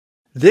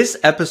This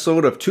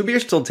episode of Two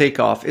Beers Till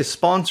Takeoff is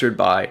sponsored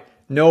by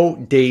No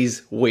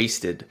Days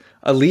Wasted,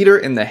 a leader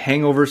in the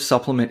hangover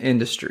supplement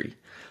industry.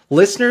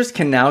 Listeners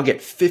can now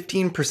get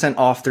 15%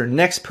 off their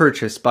next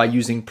purchase by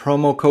using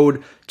promo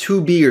code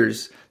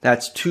 2beers.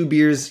 That's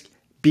 2beers,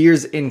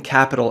 beers in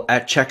capital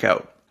at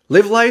checkout.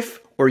 Live life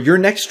or your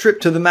next trip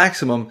to the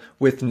maximum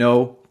with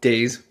No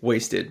Days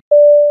Wasted.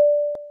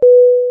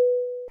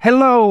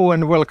 Hello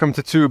and welcome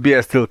to Two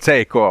Beers Till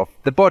Takeoff,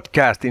 the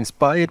podcast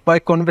inspired by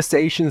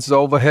conversations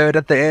overheard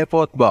at the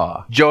airport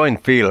bar. Join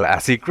Phil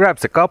as he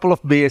grabs a couple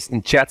of beers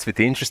and chats with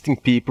interesting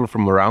people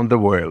from around the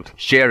world,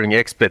 sharing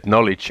expert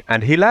knowledge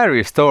and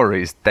hilarious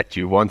stories that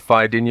you won't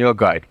find in your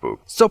guidebook.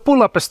 So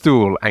pull up a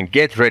stool and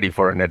get ready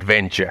for an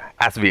adventure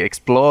as we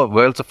explore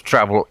worlds of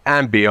travel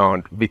and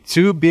beyond with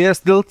Two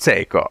Beers Till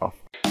Takeoff.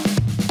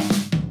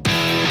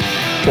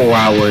 4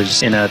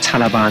 hours in a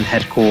Taliban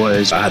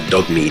headquarters. I had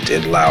dog meat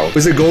in Laos.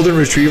 Was it Golden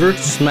Retriever?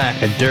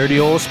 Smack a dirty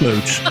old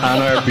smooch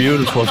on our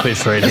beautiful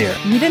fish right here.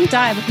 He didn't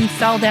die, but he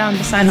fell down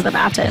beside the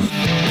Bitten.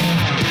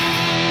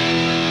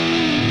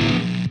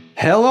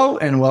 Hello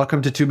and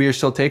welcome to Two Beers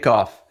Till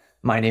Takeoff.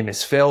 My name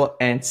is Phil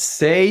and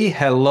say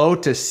hello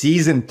to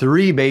season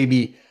 3,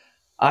 baby.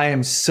 I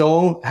am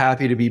so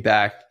happy to be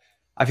back.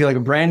 I feel like a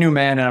brand new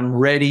man and I'm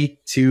ready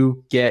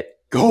to get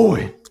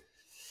going.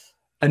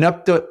 An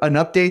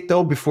update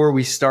though before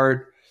we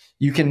start,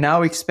 you can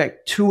now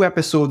expect 2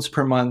 episodes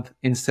per month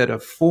instead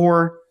of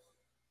 4,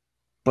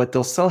 but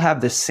they'll still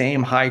have the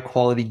same high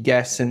quality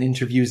guests and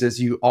interviews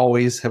as you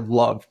always have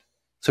loved.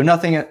 So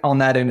nothing on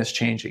that end is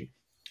changing.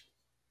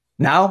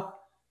 Now,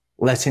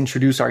 let's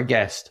introduce our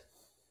guest,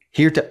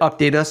 here to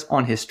update us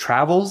on his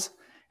travels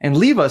and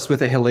leave us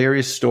with a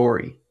hilarious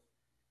story.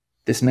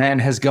 This man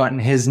has gotten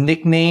his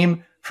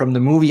nickname from the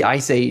movie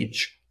Ice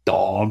Age,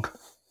 Dog.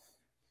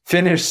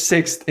 Finished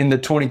 6th in the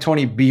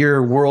 2020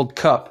 Beer World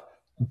Cup,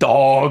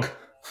 Dog.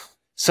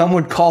 Some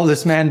would call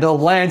this man the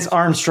Lance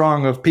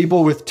Armstrong of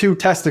people with 2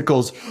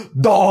 testicles,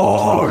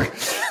 Dog.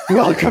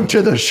 Welcome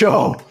to the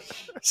show,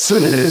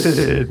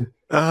 Sid.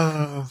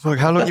 Oh, look,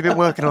 how long have you been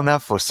working on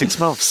that for? 6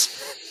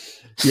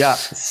 months? Yeah,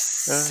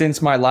 since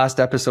my last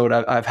episode,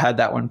 I've had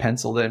that one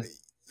penciled in.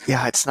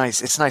 Yeah, it's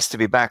nice. It's nice to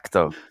be back,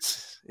 though.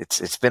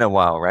 It's been a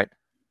while, right?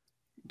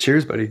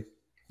 Cheers, buddy.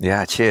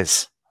 Yeah,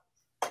 cheers.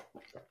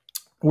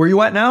 Where are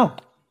you at now?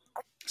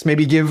 Let's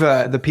maybe give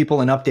the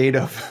people an update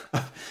of,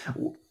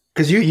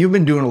 because you've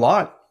been doing a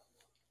lot.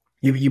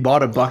 You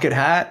bought a bucket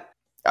hat.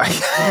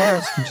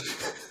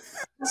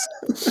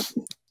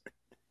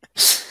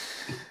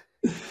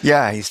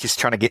 Yeah, he's just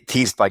trying to get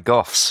teased by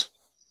goths.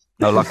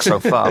 No luck so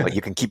far, but you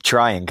can keep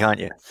trying,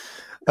 can't you?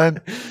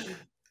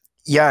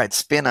 Yeah,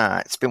 it's been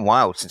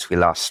wild since we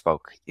last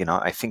spoke. You know,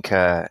 I think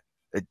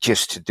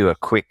just to do a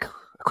quick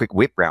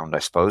whip round, I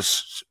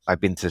suppose. I've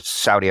been to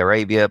Saudi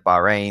Arabia,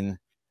 Bahrain,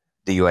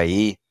 the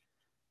UAE,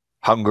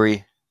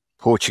 Hungary,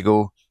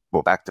 Portugal,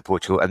 well, back to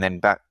Portugal, and then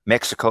back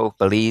Mexico,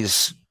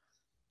 Belize,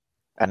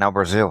 and now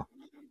Brazil,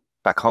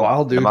 back home,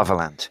 wow, the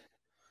motherland.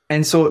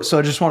 And so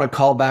I just want to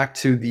call back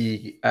to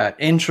the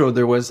intro.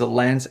 There was a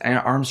Lance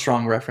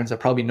Armstrong reference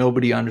that probably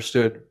nobody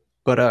understood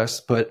but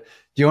us. But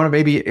do you want to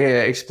maybe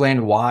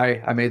explain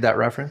why I made that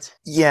reference?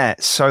 Yeah,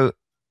 so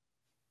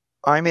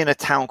I'm in a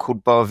town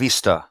called Boa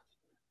Vista,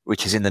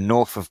 which is in the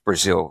north of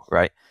Brazil,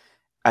 right?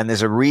 And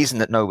there's a reason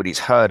that nobody's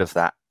heard of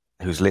that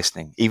who's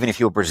listening. Even if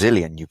you're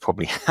Brazilian, you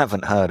probably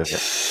haven't heard of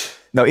it.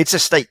 No, it's a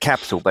state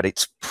capital, but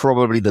it's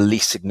probably the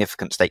least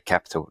significant state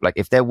capital. Like,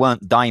 if there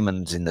weren't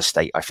diamonds in the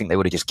state, I think they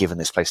would have just given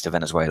this place to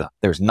Venezuela.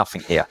 There is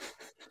nothing here.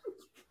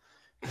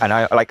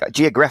 And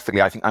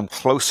geographically, I think I'm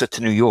closer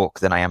to New York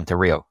than I am to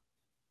Rio.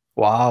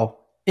 Wow.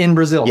 In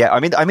Brazil. Yeah,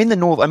 I'm in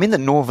the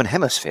northern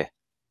hemisphere,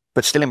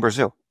 but still in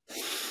Brazil.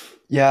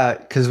 Yeah,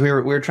 because we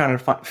were trying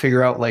to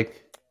figure out, like,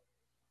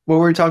 well,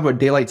 we were talking about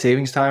daylight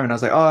savings time, and I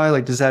was like, oh,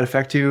 like, does that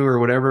affect you or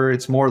whatever?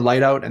 It's more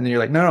light out, and then you're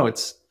like, no,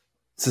 it's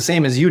the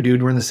same as you,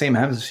 dude. We're in the same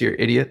hemisphere,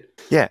 idiot.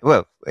 Yeah,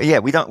 well, yeah,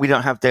 we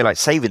don't have daylight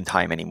saving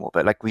time anymore,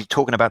 but like, we're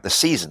talking about the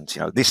seasons.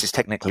 You know, this is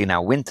technically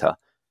now winter.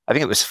 I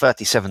think it was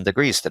 37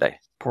 degrees today.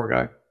 Poor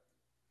guy.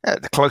 Yeah,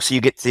 the closer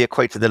you get to the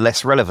equator, the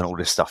less relevant all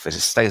this stuff is.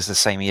 It stays the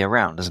same year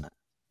round, doesn't it?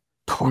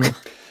 Poor guy.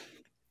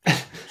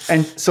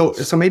 And so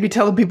maybe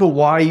tell people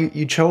why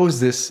you chose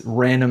this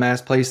random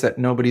ass place that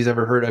nobody's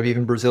ever heard of,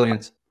 even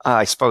Brazilians.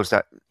 I suppose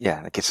that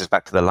gets us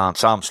back to the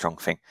Lance Armstrong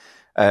thing.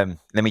 Let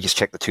me just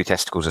check the 2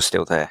 testicles are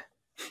still there.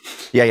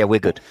 Yeah,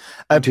 we're good.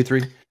 1, 2,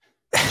 3.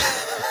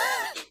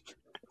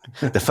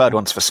 The third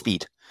one's for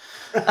speed.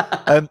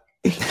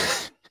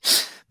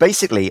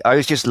 Basically, I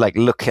was just like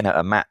looking at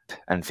a map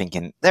and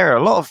thinking there are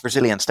a lot of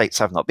Brazilian states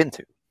I've not been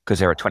to, because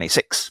there are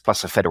 26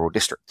 plus a federal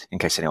district, in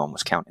case anyone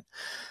was counting.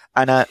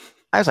 And I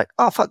was like,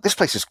 oh, fuck, this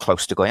place is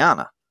close to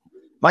Guyana.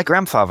 My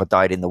grandfather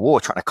died in the war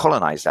trying to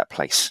colonize that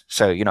place.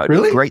 So, you know,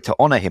 it'd be great to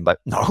honor him, but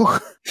no.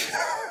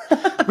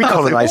 We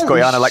colonized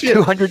Guyana like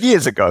 200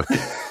 years ago.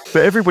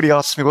 But everybody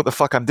asks me what the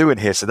fuck I'm doing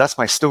here. So that's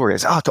my story.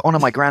 It's, to honor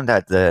my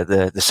granddad,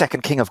 the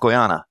second king of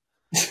Guyana.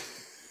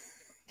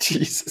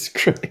 Jesus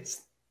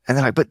Christ. And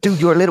they're like, but dude,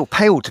 you're a little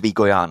pale to be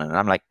Guyanan. And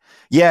I'm like,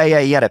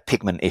 Yeah, he had a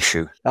pigment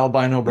issue.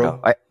 Albino,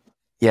 bro. I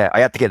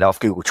had to get it off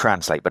Google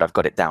Translate, but I've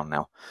got it down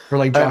now. Or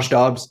like Josh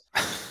Dobbs.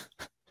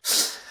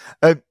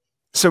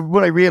 So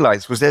what I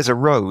realized was there's a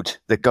road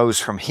that goes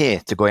from here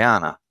to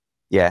Guyana,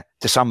 to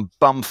some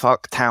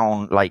bumfuck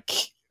town, like,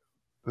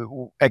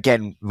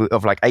 again,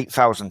 of like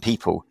 8,000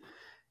 people.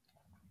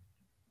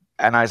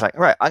 And I was like,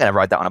 right, I'm going to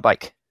ride that on a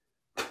bike.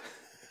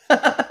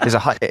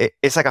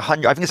 It's like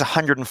 100, I think it's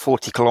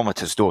 140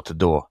 kilometers door to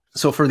door.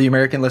 So for the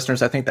American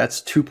listeners, I think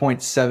that's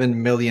 2.7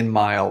 million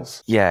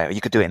miles. Yeah,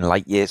 you could do it in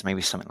light years,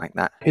 maybe something like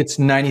that. It's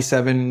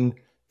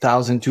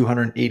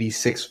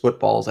 97,286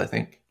 footballs, I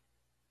think.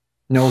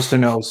 Nose to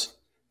nose.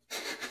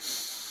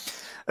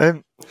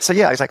 So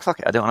yeah, I was like, fuck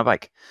it, I do it on a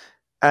bike.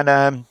 And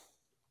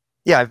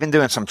I've been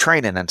doing some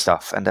training and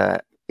stuff. And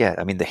I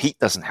mean, the heat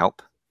doesn't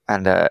help.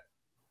 And,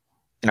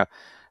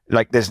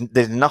 like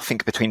there's nothing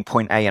between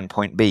point A and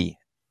point B.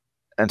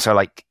 And so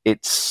like,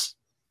 it's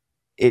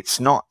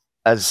not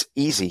as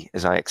easy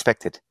as I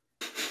expected.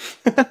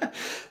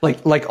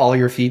 like all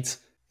your feats.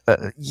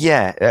 Because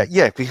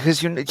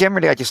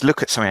generally I just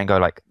look at something and go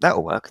like,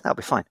 that'll work, that'll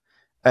be fine.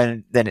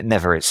 And then it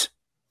never is.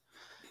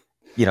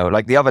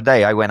 Like the other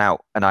day I went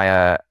out and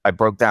I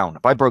broke down.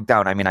 By broke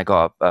down, I mean I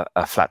got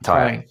a flat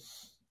tire.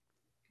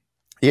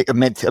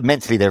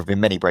 Mentally, there have been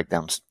many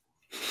breakdowns,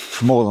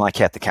 more than I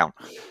care to count.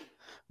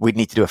 We'd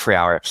need to do a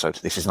 3-hour episode.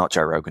 This is not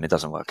Joe Rogan. It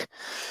doesn't work.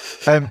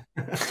 I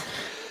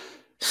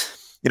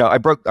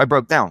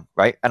broke down,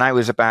 right? And I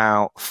was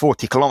about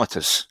 40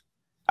 kilometers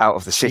out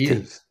of the city.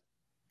 Jeez.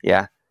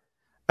 Yeah.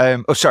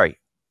 Sorry.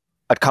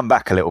 I'd come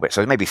back a little bit.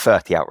 So maybe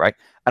 30 out, right?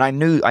 And I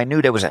knew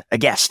there was a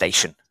gas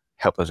station.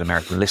 Help those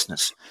American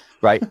listeners,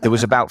 right? There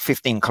was about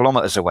 15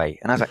 kilometers away.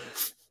 And I was like,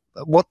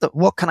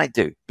 what can I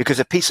do? Because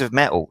a piece of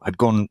metal had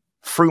gone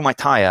through my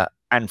tire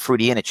and through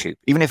the inner tube.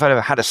 Even if I'd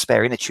ever had a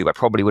spare inner tube, I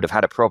probably would have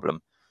had a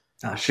problem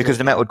because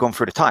the metal had gone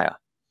through the tire.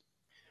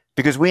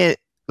 Because we're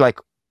like,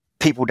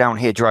 people down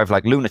here drive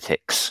like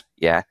lunatics,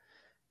 yeah?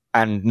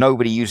 And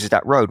nobody uses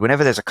that road.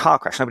 Whenever there's a car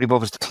crash, nobody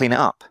bothers to clean it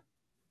up.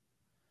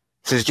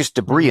 So there's just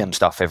debris and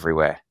stuff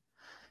everywhere,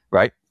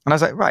 right? And I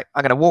was like, right,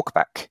 I'm going to walk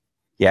back,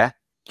 yeah?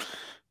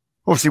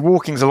 Obviously,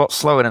 walking's a lot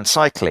slower than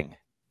cycling,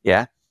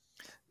 yeah?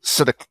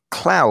 So the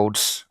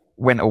clouds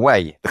went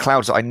away. The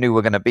clouds that I knew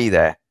were going to be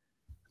there.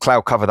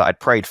 Cloud cover that I'd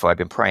prayed for. I'd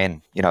been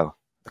praying, the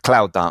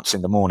cloud dance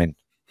in the morning.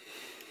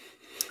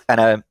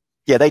 And,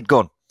 they'd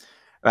gone.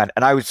 And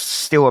I was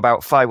still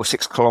about 5 or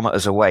 6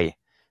 kilometers away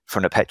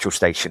from the petrol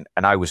station.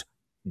 And I was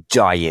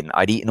dying.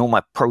 I'd eaten all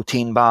my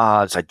protein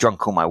bars. I'd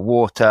drunk all my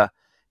water.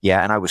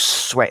 Yeah, and I was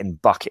sweating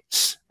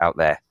buckets out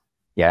there.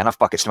 Yeah, enough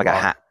buckets to make a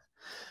hat.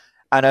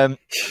 And...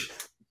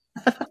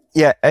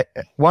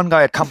 one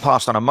guy had come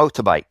past on a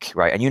motorbike,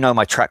 right? And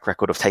my track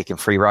record of taking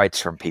free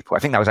rides from people. I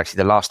think that was actually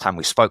the last time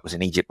we spoke was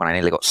in Egypt when I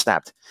nearly got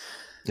stabbed.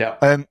 Yeah.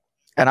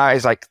 And I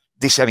was like,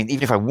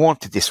 even if I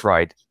wanted this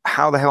ride,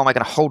 how the hell am I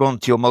going to hold on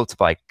to your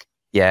motorbike,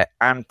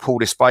 and pull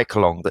this bike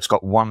along that's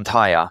got one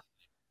tire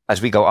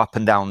as we go up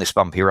and down this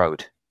bumpy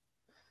road?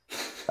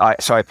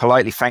 So I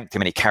politely thanked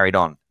him and he carried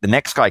on. The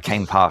next guy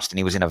came past and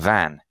he was in a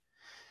van.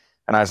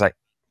 And I was like,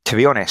 to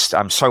be honest,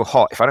 I'm so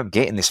hot. If I don't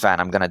get in this van,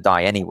 I'm going to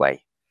die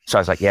anyway. So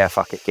I was like, yeah,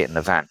 fuck it, get in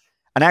the van.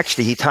 And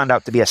actually, he turned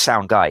out to be a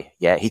sound guy.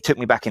 Yeah, he took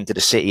me back into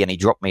the city and he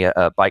dropped me at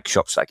a bike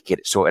shop so I could get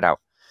it sorted out.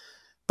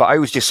 But I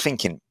was just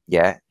thinking,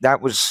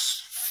 that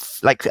was,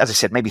 like, as I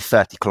said, maybe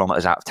 30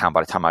 kilometers out of town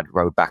by the time I'd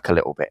rode back a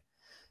little bit.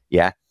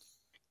 Yeah.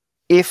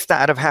 If that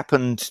had have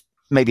happened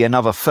maybe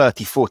another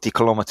 30, 40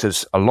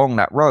 kilometers along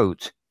that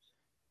road,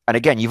 and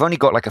again, you've only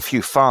got like a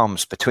few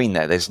farms between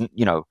there. There's,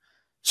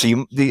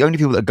 so the only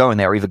people that are going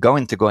there are either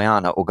going to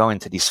Guyana or going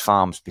to these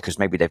farms because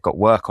maybe they've got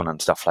work on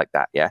and stuff like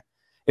that. Yeah.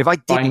 If I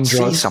didn't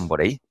see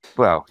somebody,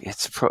 well,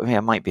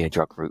 it might be a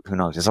drug route. Who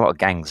knows? There's a lot of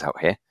gangs out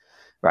here,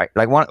 right?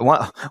 Like one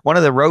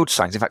of the road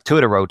signs, in fact, 2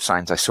 of the road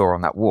signs I saw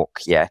on that walk,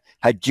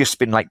 had just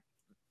been like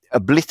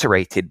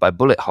obliterated by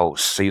bullet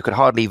holes. So you could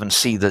hardly even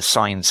see the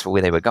signs for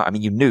where they were going. I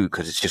mean, you knew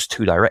because it's just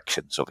 2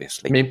 directions,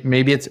 obviously.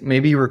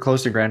 Maybe you were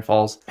close to Grand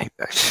Falls. I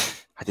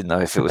didn't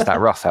know if it was that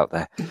rough out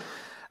there.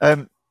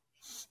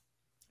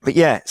 But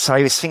yeah, so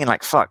I was thinking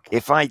like, fuck,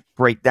 if I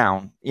break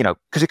down,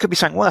 because it could be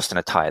something worse than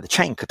a tire. The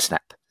chain could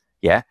snap.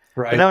 Yeah.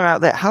 Right. And I'm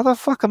out there. How the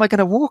fuck am I going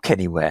to walk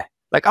anywhere?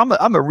 Like I'm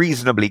a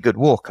reasonably good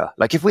walker.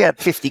 Like if we had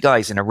 50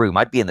 guys in a room,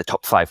 I'd be in the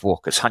top 5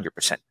 walkers,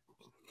 100%.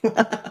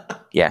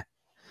 Yeah.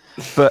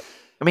 But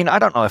I mean, I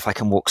don't know if I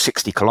can walk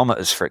 60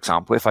 kilometers, for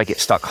example, if I get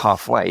stuck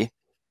halfway.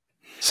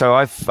 So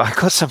I've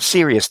got some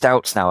serious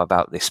doubts now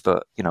about this,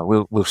 but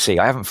we'll see.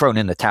 I haven't thrown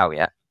in the towel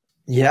yet.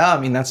 Yeah. I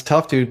mean, that's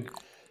tough, dude.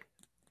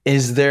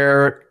 Is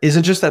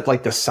it just that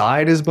like the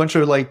side is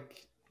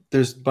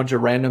there's a bunch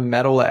of random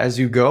metal as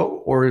you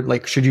go, or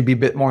like, should you be a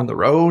bit more on the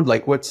road?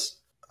 Like what's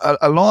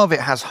a lot of it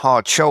has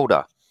hard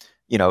shoulder,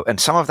 and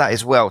some of that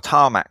is well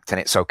tarmacked and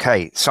it's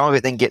okay. Some of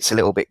it then gets a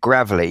little bit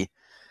gravelly,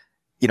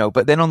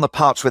 but then on the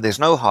parts where there's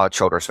no hard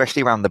shoulder,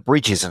 especially around the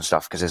bridges and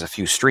stuff, because there's a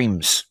few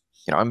streams,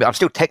 I'm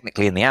still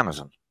technically in the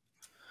Amazon.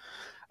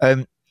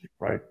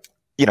 Right.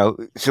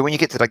 So when you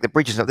get to like the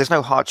bridges, there's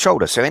no hard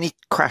shoulder. So any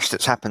crash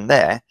that's happened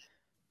there,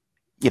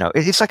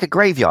 it's like a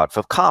graveyard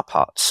for car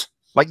parts.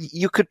 Like,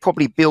 you could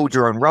probably build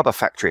your own rubber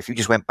factory if you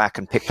just went back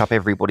and picked up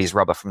everybody's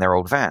rubber from their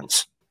old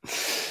vans.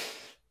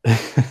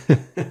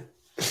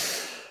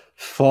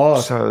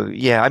 Fuck. So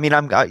yeah, I mean,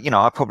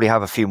 I'll probably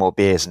have a few more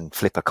beers and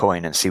flip a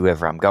coin and see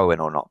whether I'm going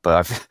or not.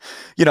 But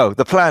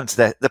the plan's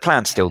there. The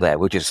plan's still there.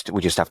 We'll just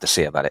have to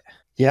see about it.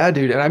 Yeah,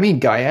 dude. And I mean,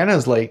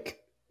 Guyana's like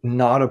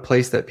not a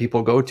place that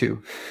people go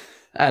to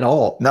at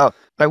all. No,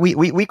 like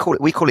we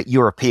call it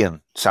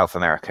European South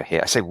America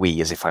here. I say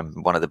we as if I'm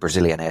one of the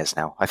Brazilianaires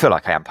now. I feel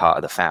like I am part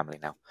of the family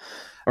now.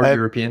 Or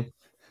European.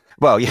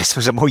 Well, yes,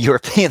 I'm more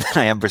European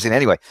than I am Brazilian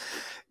anyway.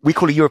 We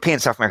call it European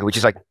South America, which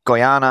is like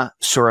Guyana,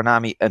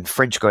 Suriname, and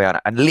French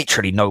Guyana, and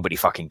literally nobody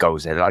fucking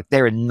goes there. Like,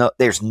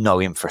 there's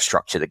no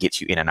infrastructure that gets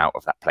you in and out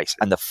of that place,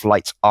 and the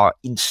flights are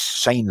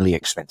insanely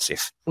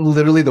expensive.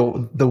 Literally,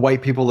 the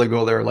white people that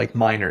go there are like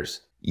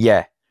miners.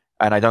 Yeah,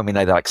 and I don't mean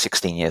they're like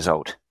 16 years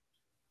old.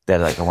 They're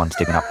like the ones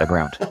digging up the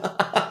ground.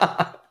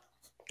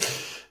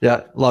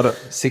 Yeah, a lot of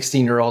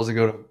 16-year-olds that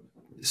go to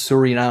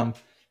Suriname.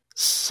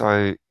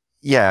 So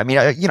yeah, I mean,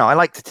 I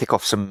like to tick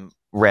off some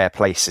rare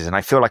places, and I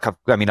feel like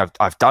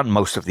I've done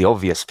most of the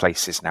obvious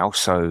places now.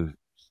 So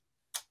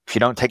if you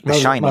don't take the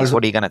shinies,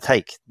 what are you going to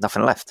take?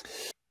 Nothing left.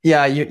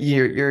 Yeah,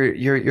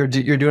 you're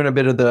doing a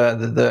bit of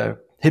the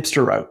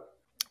hipster route.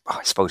 Oh,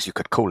 I suppose you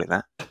could call it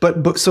that.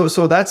 But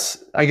so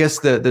that's, I guess,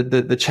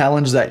 the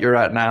challenge that you're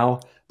at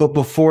now. But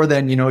before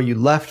then, you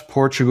left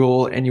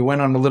Portugal and you went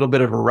on a little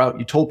bit of a route.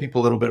 You told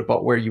people a little bit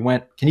about where you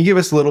went. Can you give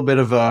us a little bit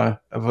of an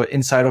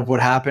insight of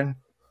what happened?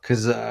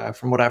 Because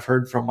from what I've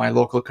heard from my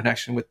local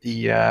connection with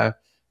the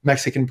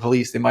Mexican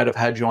police, they might have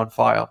had you on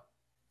file.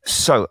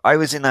 So I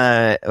was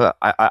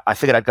I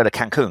figured I'd go to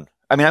Cancun.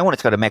 I mean, I wanted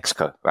to go to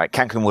Mexico, right?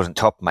 Cancun wasn't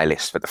top of my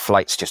list, but the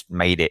flights just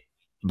made it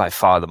by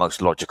far the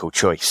most logical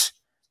choice,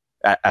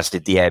 as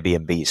did the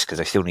Airbnbs, because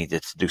I still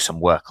needed to do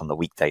some work on the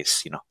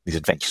weekdays. These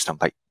adventures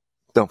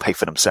don't pay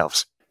for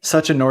themselves.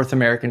 Such a North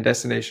American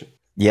destination.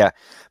 Yeah,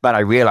 but I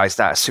realized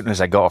that as soon as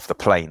I got off the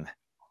plane.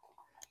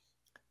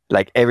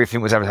 Like,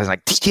 everything was advertising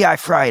like TGI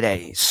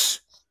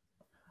Fridays.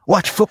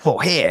 Watch football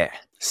here.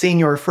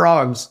 Senior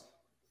Frogs.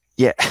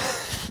 Yeah.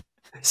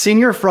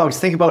 Senior Frogs.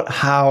 Think about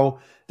how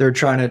they're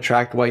trying to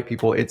attract white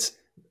people. It's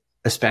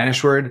a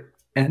Spanish word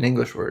and an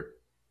English word.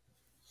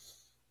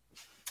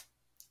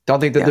 Don't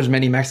think that there's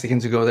many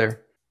Mexicans who go there.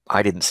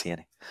 I didn't see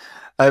any.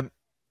 I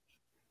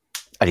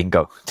didn't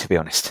go, to be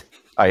honest.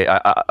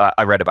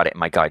 I read about it in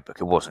my guidebook.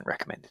 It wasn't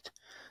recommended.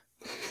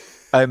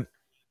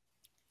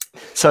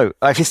 So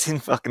I was in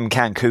fucking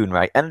Cancun,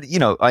 right? And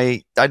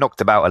I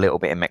knocked about a little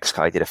bit in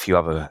Mexico. I did a few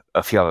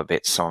other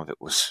bits. Some of it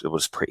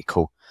was pretty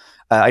cool.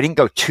 I didn't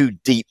go too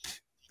deep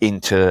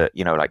into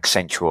like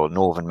central or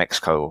northern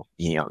Mexico,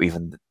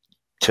 even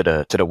to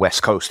the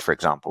west coast, for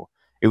example.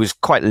 It was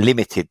quite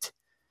limited,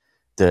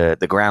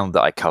 the ground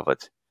that I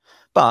covered.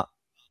 But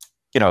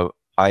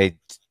I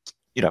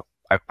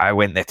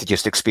went there to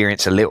just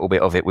experience a little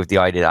bit of it with the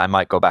idea that I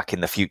might go back in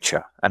the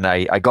future, and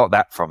I got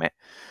that from it.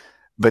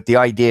 But the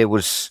idea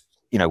was,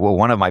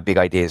 one of my big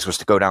ideas was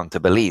to go down to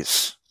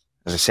Belize,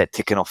 as I said,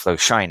 ticking off those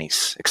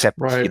shinies, except,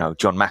 right.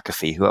 John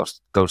McAfee, who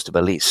else goes to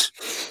Belize?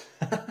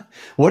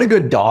 What a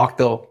good doc,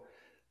 though.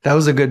 That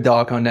was a good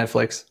doc on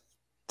Netflix.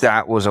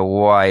 That was a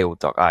wild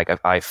doc.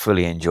 I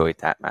fully enjoyed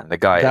that, man. The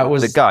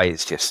guy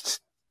is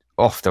just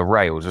off the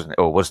rails, wasn't it?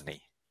 Or wasn't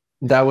he?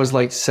 That was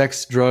like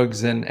sex,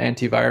 drugs, and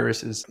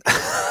antiviruses.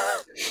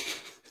 I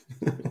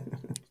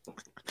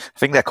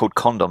think they're called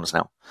condoms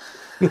now.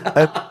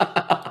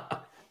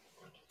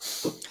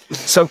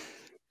 So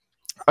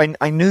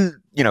I knew,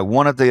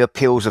 one of the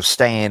appeals of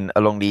staying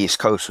along the East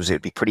Coast was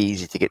it'd be pretty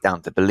easy to get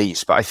down to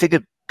Belize. But I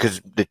figured,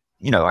 because,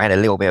 I had a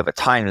little bit of a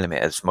time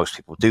limit, as most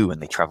people do when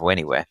they travel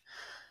anywhere.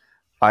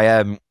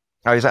 I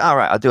was like, all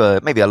right, I'll do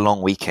maybe a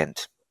long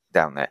weekend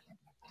down there.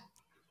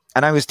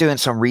 And I was doing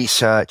some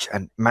research,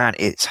 and man,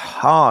 it's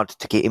hard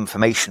to get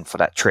information for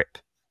that trip.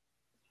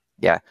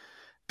 Yeah.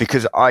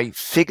 Because I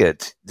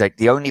figured like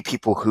the only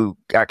people who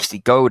actually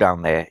go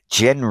down there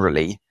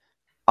generally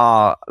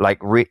are like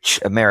rich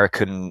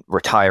American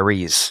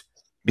retirees,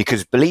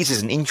 because Belize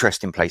is an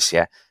interesting place.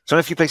 Yeah. It's one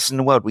of the few places in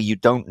the world where you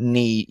don't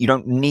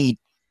need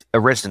a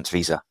residence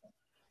visa.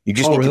 You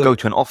just need to go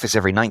to an office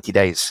every 90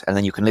 days, and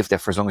then you can live there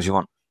for as long as you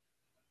want.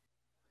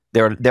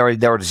 There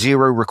are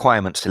zero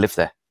requirements to live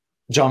there.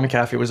 John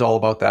McAfee was all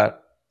about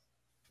that.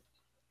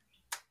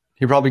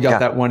 He probably got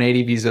that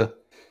 180 visa.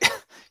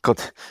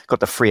 got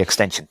the free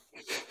extension.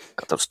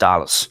 Got those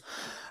dollars.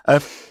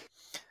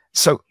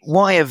 So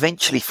what I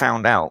eventually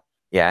found out,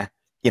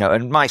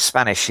 and my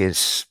Spanish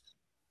is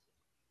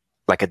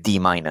like a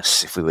D-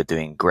 if we were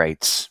doing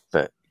grades,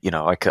 but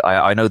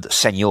I know that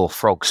Senor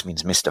Frogs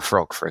means Mr.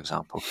 Frog, for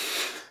example.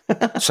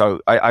 So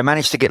I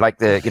managed to get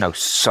like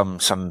some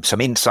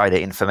insider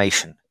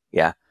information.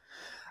 Yeah.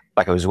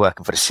 Like I was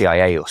working for the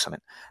CIA or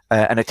something.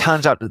 And it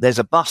turns out that there's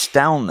a bus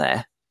down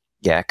there.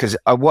 Yeah. Because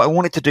what I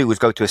wanted to do was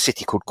go to a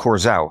city called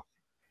Corzal.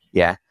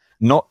 Yeah.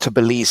 Not to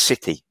Belize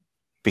City.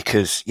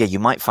 Because, you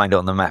might find it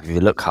on the map if you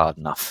look hard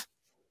enough.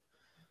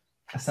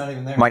 That's not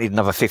even there. Might need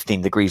another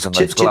 15 degrees on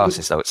those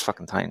glasses, though. It's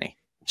fucking tiny.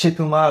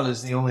 Chetumal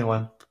is the only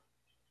one.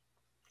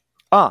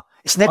 Ah,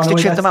 it's next to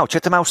wait, Chetumal.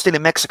 Chetumal's still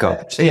in Mexico.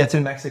 Yeah, it's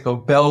in Mexico.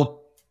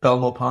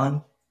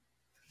 Belmopan.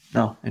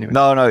 No, anyway.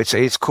 No,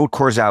 it's called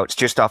Corzao. It's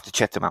just after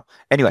Chetumal.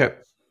 Anyway, Okay.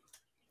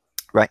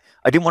 right.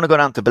 I didn't want to go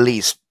down to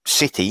Belize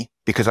City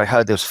because I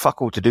heard there's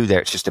fuck all to do there.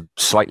 It's just a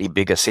slightly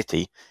bigger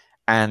city,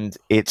 and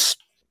it's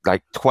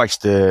like twice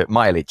the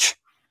mileage.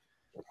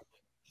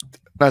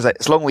 I was like,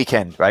 it's a long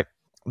weekend, right?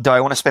 Do I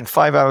want to spend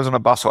 5 hours on a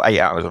bus or 8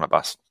 hours on a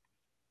bus?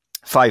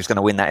 5's going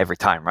to win that every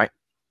time, right?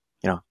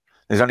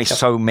 There's only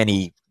so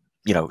many,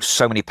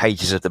 so many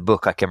pages of the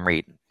book I can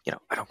read.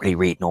 I don't really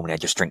read normally. I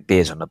just drink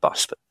beers on the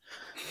bus, but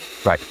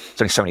right,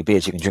 there's only so many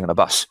beers you can drink on a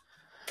bus.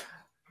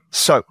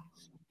 So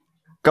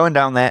going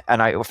down there,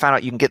 and I found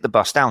out you can get the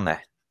bus down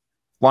there.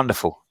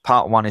 Wonderful.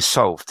 Part 1 is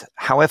solved.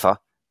 However,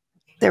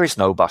 there is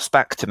no bus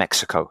back to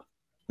Mexico.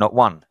 Not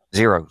one.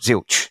 Zero.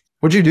 Zilch.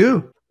 What'd you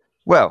do?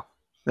 Well,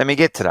 let me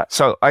get to that.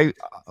 So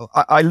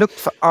I looked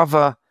for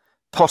other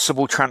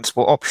possible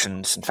transport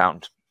options and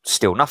found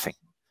still nothing.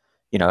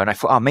 And I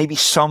thought, maybe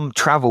some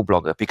travel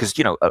blogger, because,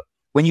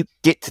 when you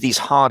get to these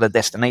harder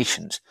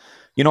destinations,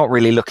 you're not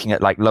really looking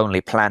at like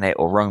Lonely Planet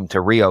or Rome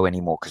to Rio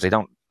anymore because they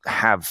don't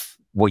have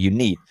what you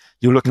need.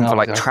 You're looking for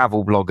like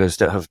travel bloggers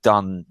that have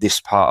done this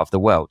part of the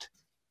world.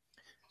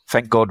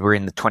 Thank God we're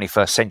in the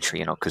 21st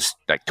century, because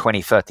like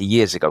 20, 30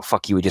 years ago,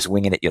 fuck, you were just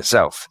winging it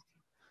yourself.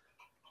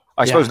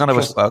 I suppose none of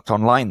us worked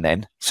online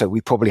then, so we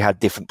probably had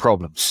different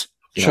problems.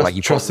 Like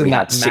you trust in probably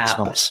that had 6 map.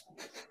 months.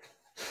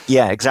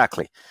 Yeah,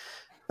 exactly.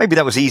 Maybe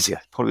that was easier.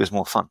 Probably was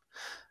more fun.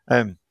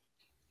 To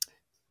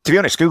be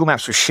honest, Google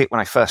Maps was shit when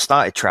I first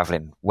started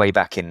traveling way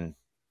back in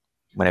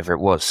whenever it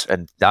was.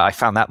 And I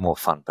found that more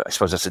fun, but I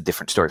suppose that's a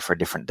different story for a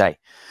different day.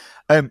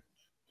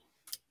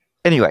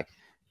 Anyway,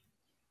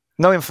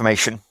 no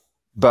information,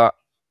 but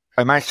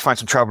I managed to find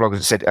some travel bloggers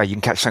that said you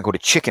can catch something called a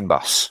chicken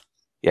bus.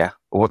 Yeah,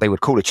 or what they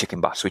would call a chicken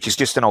bus, which is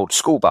just an old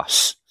school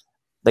bus.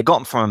 They got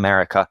them from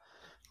America.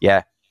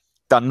 Yeah,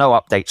 done no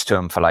updates to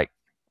them for like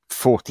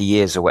 40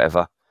 years or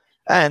whatever.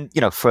 And,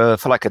 for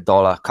like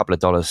 $1, a couple of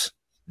dollars,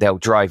 they'll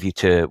drive you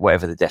to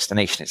whatever the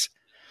destination is.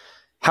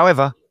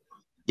 However,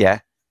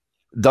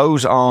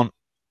 those aren't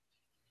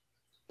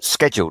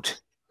scheduled,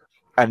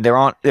 and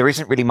there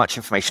isn't really much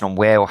information on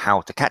where or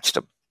how to catch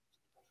them.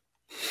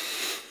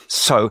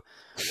 So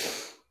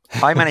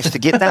I managed to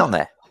get down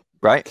there,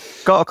 right?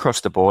 Got across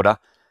the border.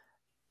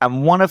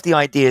 And one of the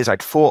ideas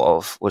I'd thought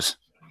of was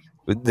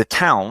the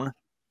town,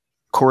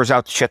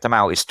 Corazao to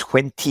Chetumal, is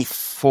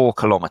 24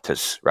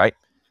 kilometers, right?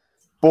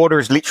 Border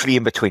is literally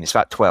in between. It's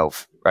about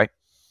 12, right?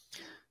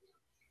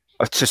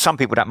 To some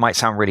people, that might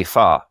sound really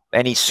far.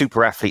 Any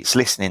super athletes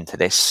listening to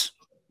this,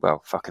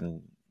 well,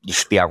 fucking, you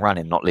should be out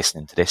running, not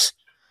listening to this.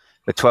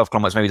 But 12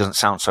 kilometers maybe doesn't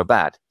sound so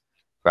bad,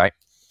 right?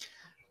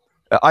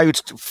 I would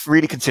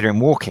really consider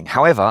walking.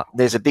 However,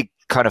 there's a big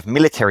kind of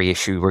military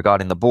issue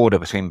regarding the border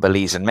between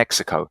Belize and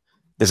Mexico.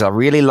 There's a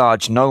really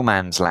large no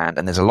man's land,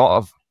 and there's a lot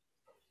of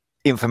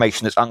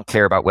information that's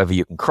unclear about whether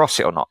you can cross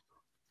it or not.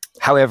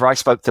 However, I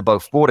spoke to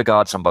both border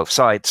guards on both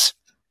sides.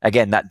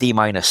 Again, that D-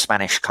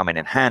 Spanish coming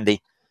in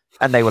handy.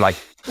 And they were like,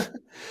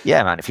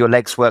 yeah, man, if your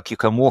legs work, you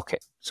can walk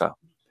it. So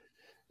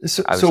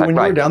when you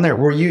were down there,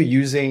 were you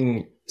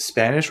using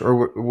Spanish,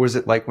 or was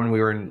it like when we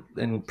were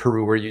in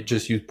Peru where you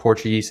just used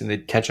Portuguese and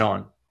they'd catch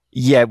on?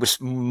 Yeah, it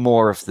was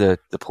more of the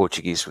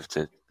Portuguese with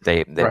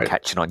they're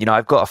catching on.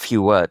 I've got a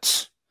few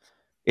words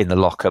in the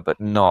locker, but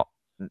not,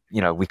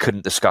 we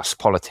couldn't discuss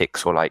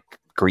politics or like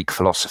Greek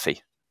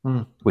philosophy,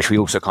 which we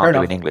also can't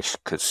do in English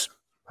because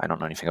I don't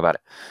know anything about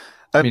it.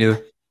 Me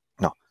neither.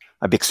 No,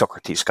 I'm a big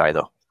Socrates guy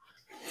though.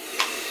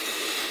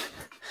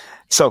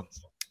 So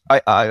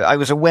I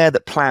was aware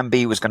that plan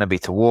B was going to be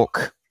to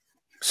walk.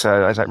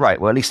 So I was like,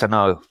 right, well, at least I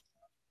know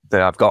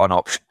that I've got an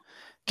option.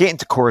 Getting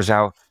to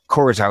Corazao.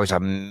 Corazao is a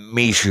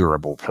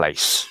miserable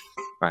place.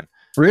 Right?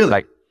 Really?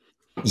 Like,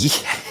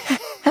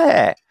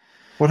 yeah.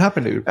 What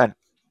happened, dude? And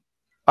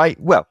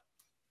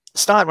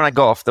started when I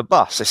got off the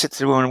bus. I said to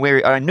the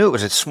woman, I knew it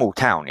was a small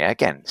town. Yeah,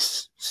 again,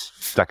 it's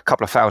like a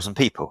couple of thousand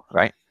people,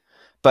 right?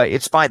 But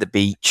it's by the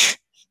beach.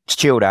 It's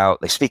chilled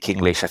out. They speak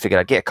English. I figured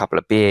I'd get a couple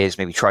of beers,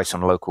 maybe try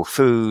some local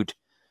food.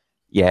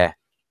 Yeah.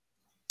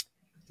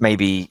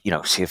 Maybe,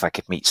 see if I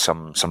could meet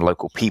some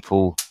local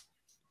people,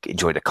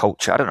 enjoy the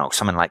culture. I don't know,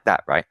 something like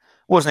that, right?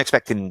 Wasn't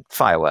expecting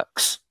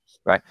fireworks,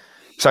 right?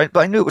 But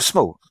I knew it was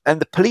small. And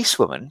the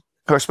policewoman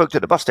who I spoke to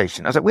at the bus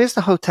station, I was like, where's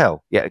the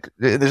hotel? Yeah,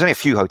 there's only a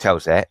few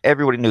hotels there.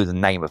 Everybody knew the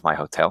name of my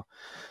hotel.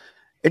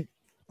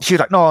 She was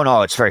like,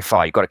 no, it's very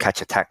far. You've got to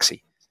catch a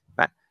taxi.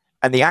 Right?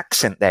 And the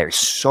accent there is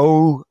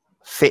so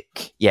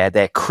thick. Yeah,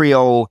 they're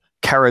Creole,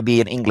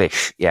 Caribbean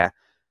English. Yeah,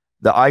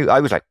 that I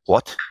was like,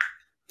 what?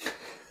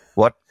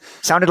 What?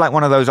 Sounded like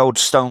one of those old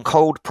Stone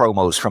Cold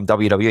promos from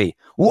WWE.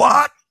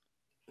 What?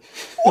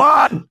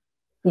 Wagwan.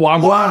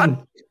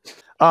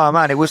 Oh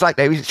man, it was like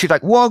she's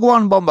like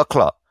Wagwan Bomber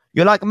Clot.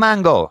 You're like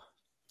mango,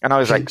 and I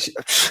was like,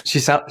 she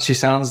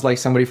sounds like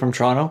somebody from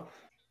Toronto.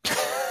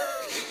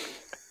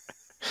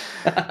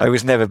 I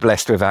was never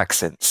blessed with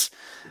accents.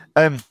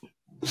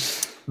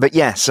 The But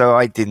yeah, so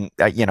I didn't,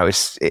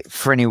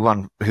 for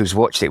anyone who's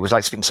watched it, it was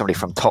like speaking to somebody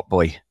from Top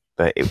Boy,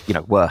 but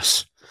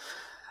worse.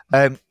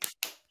 But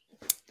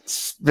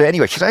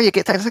anyway, should I get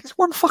a taxi? I was like, it's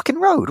one fucking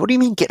road. What do you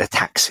mean get a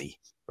taxi?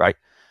 Right?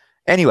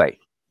 Anyway,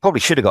 probably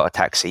should have got a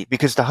taxi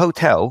because the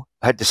hotel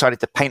had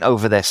decided to paint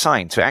over their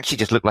sign. So it actually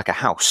just looked like a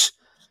house.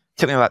 It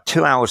took me about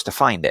 2 hours to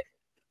find it.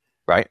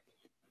 Right?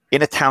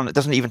 In a town that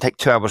doesn't even take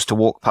 2 hours to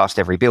walk past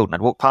every building.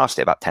 I'd walked past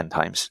it about 10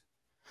 times.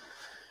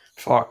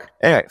 Fuck.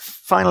 Anyway,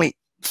 finally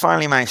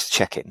managed to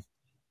check in.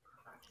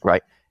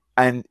 Right?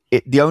 And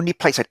the only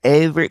place I'd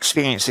ever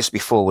experienced this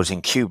before was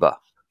in Cuba.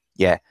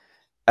 Yeah.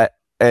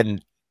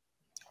 And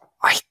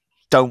I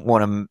don't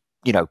want to,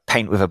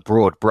 paint with a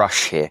broad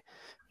brush here,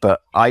 but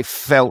I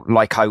felt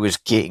like I was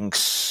getting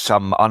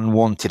some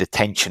unwanted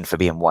attention for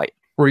being white.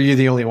 Were you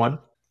the only one?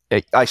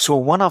 I saw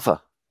one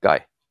other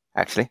guy,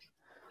 actually.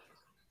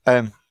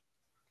 But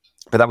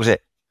that was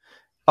it.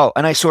 Oh,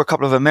 and I saw a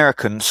couple of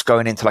Americans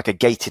going into like a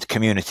gated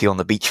community on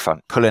the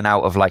beachfront, pulling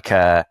out of like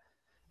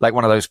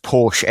one of those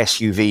Porsche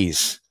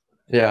SUVs.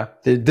 Yeah,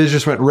 they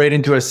just went right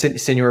into a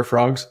Senor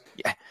Frogs.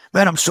 Yeah.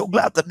 Man, I'm so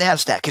glad the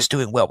NASDAQ is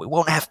doing well. We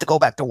won't have to go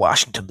back to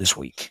Washington this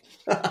week.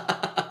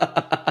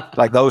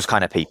 Like those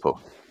kind of people,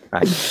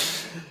 right?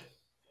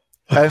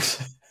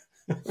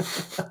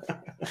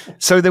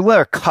 So there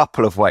were a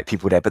couple of white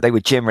people there, but they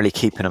were generally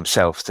keeping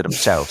themselves to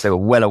themselves. They were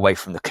well away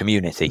from the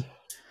community,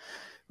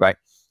 right?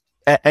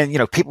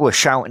 And people were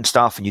shouting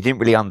stuff, and you didn't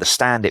really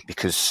understand it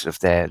because of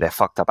their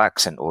fucked up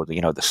accent or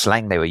the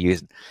slang they were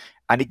using.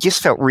 And it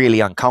just felt really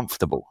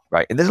uncomfortable,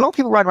 right? And there's a lot of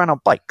people riding around on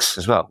bikes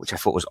as well, which I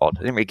thought was odd. I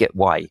didn't really get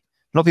why. A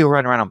lot of people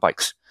riding around on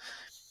bikes.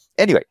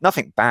 Anyway,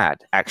 nothing bad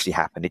actually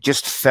happened. It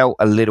just felt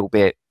a little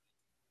bit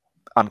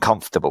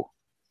uncomfortable,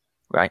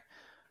 right?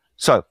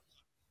 So,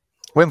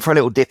 went for a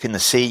little dip in the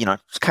sea.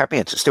 It's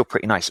Caribbean, so it's still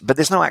pretty nice. But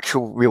there's no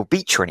actual real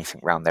beach or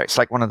anything around there. It's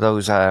like one of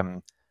those,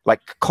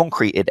 like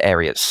concreted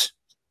areas.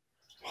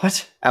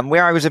 What? And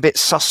where I was a bit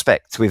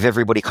suspect with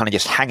everybody kind of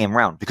just hanging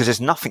around because there's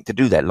nothing to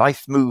do there.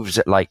 Life moves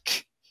at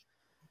like,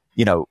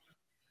 not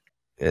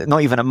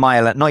even a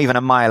mile an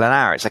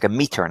hour. It's like a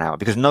meter an hour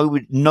because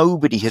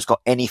nobody has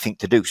got anything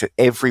to do. So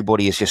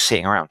everybody is just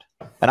sitting around.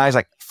 And I was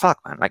like, fuck,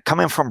 man, like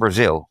coming from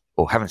Brazil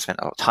or having spent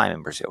a lot of time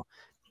in Brazil,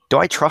 do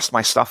I trust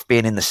my stuff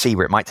being in the sea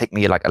where it might take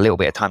me like a little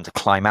bit of time to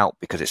climb out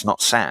because it's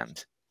not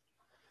sand?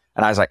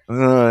 And I was like,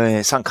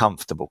 it's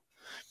uncomfortable.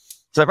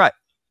 So right,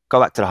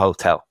 go back to the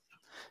hotel,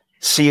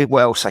 see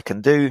what else I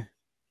can do.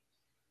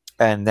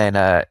 And then,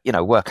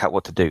 work out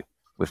what to do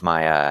with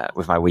my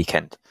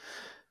weekend.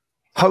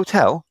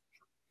 Hotel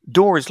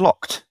door is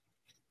locked,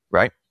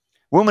 right?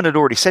 Woman had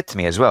already said to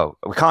me as well,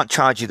 we can't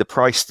charge you the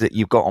price that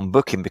you've got on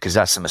booking because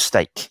that's a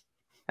mistake.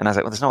 And I was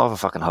like, well, there's no other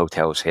fucking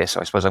hotels here,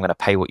 so I suppose I'm going to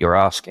pay what you're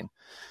asking.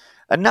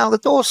 And now the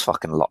door's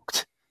fucking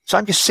locked. So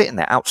I'm just sitting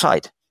there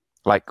outside.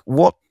 Like,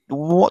 what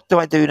do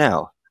I do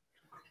now?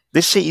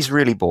 This city's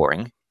really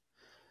boring.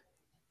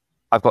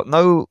 I've got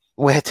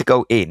nowhere to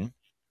go in.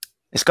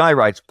 This guy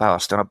rides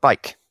past on a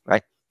bike,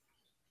 right?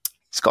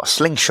 He's got a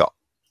slingshot.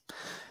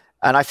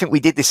 And I think we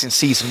did this in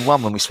season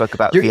 1 when we spoke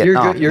about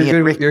Vietnam.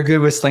 You're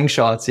good with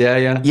slingshots.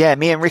 Yeah. Yeah,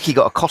 me and Ricky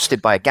got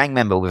accosted by a gang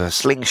member with a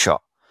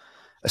slingshot.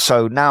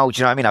 So now, do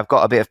you know what I mean? I've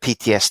got a bit of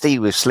PTSD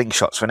with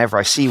slingshots. Whenever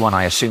I see one,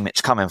 I assume it's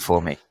coming for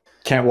me.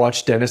 Can't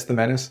watch Dennis the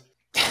Menace.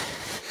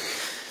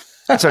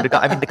 So the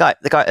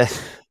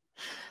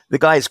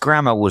guy's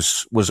grammar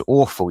was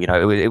awful.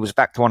 It was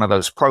back to one of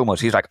those promos.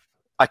 He was like,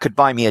 I could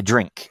buy me a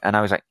drink. And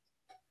I was like,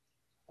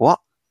 what?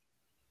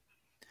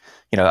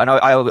 And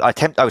I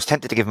was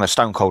tempted to give him a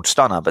stone cold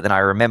stunner, but then I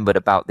remembered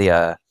about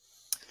the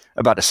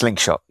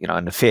slingshot,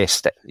 and the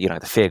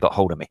fear got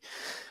hold of me.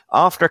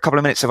 After a couple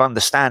of minutes of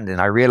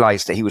understanding, I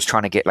realized that he was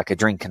trying to get like a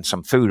drink and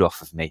some food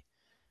off of me.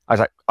 I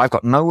was like, I've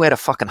got nowhere to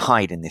fucking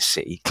hide in this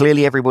city.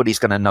 Clearly everybody's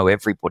going to know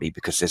everybody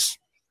because there's,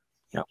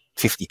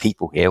 50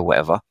 people here,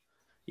 whatever.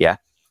 Yeah.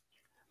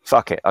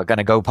 Fuck it. I'm going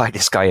to go buy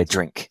this guy a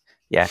drink.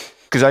 Yeah.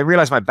 Because I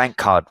realized my bank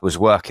card was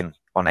working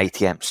on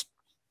ATMs.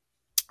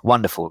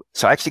 Wonderful.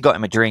 So I actually got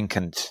him a drink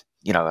and,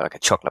 like a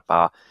chocolate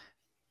bar,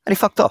 and he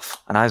fucked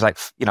off. And I was like,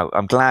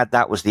 I'm glad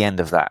that was the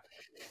end of that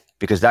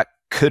because that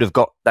could have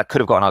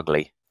gotten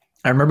ugly.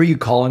 I remember you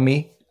calling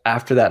me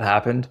after that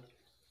happened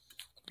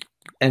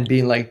and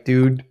being like,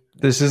 dude,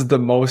 this is the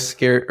most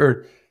scary,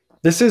 or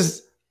this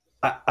is,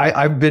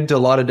 I've been to a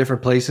lot of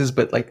different places,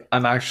 but like,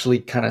 I'm actually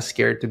kind of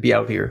scared to be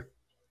out here.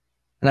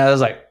 And I was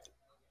like,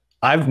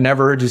 I've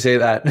never heard you say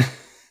that.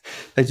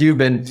 That you've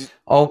been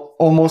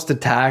almost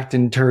attacked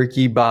in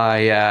Turkey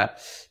by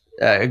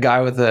a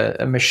guy with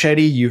a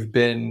machete. You've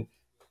been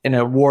in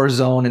a war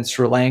zone in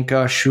Sri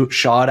Lanka,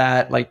 shot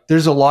at. Like,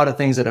 there's a lot of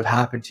things that have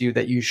happened to you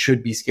that you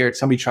should be scared.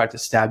 Somebody tried to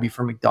stab you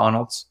from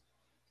McDonald's.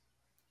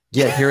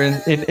 Yeah, here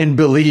in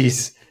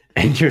Belize,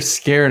 and you're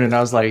scared. And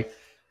I was like,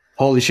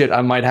 holy shit,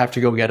 I might have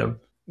to go get him.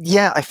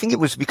 Yeah, I think it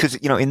was because,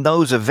 in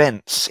those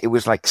events, it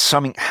was like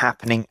something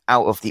happening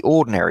out of the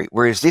ordinary,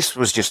 whereas this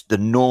was just the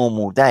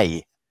normal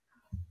day.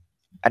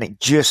 And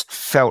it just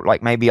felt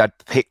like maybe I'd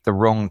picked the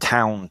wrong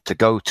town to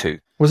go to.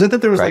 Was it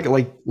that there was like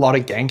a lot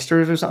of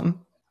gangsters or something?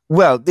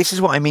 Well, this is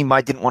what I mean by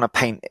I didn't want to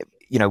paint,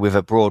 with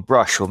a broad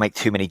brush or make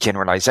too many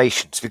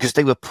generalizations, because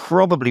they were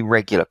probably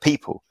regular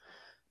people.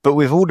 But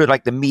with all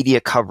the media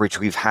coverage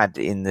we've had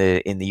in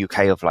the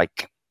UK of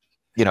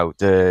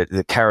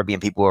the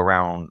Caribbean people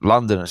around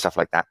London and stuff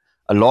like that,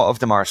 a lot of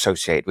them are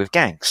associated with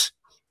gangs.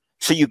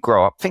 So you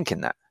grow up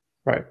thinking that.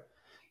 Right.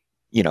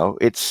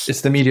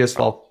 It's the media's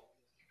fault.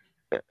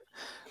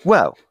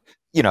 Well,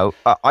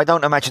 I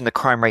don't imagine the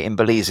crime rate in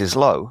Belize is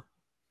low,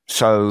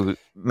 so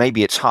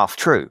maybe it's half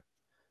true.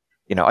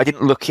 I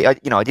didn't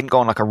I didn't go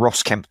on like a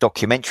Ross Kemp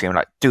documentary. I'm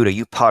like, dude, are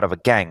you part of a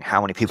gang?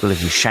 How many people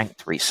have you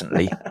shanked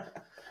recently?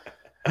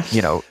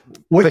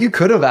 What you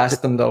could have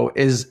asked them though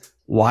is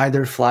why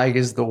their flag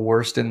is the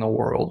worst in the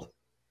world.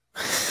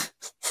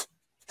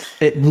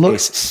 It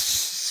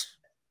looks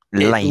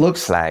lame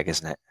flag,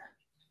 isn't it?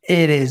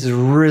 It is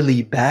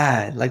really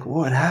bad. Like,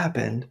 what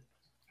happened?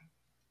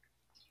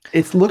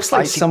 It looks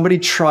like somebody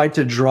tried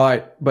to draw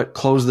it but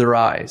closed their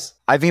eyes.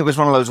 I think it was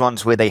one of those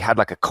ones where they had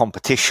like a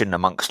competition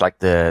amongst like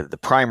the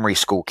primary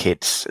school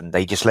kids, and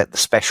they just let the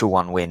special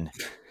one win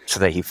so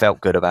that he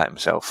felt good about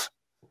himself.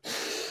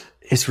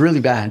 It's really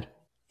bad.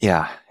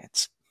 Yeah,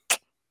 it's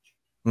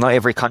not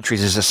every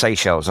country's as the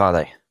Seychelles, are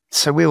they?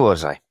 So where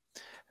was I?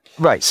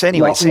 Right. So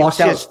anyway,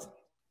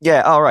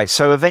 yeah. All right.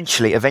 So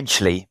eventually,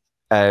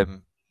 oh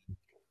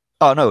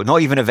no,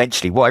 not even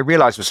eventually. What I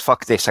realized was,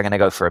 fuck this. I'm going to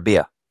go for a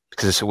beer,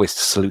 because it's always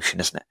the solution,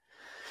 isn't it?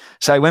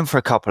 So I went for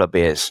a couple of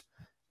beers,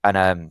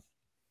 and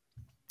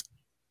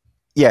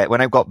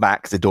when I got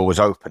back, the door was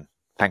open.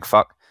 Thank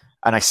fuck.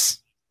 And I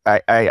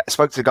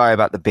spoke to the guy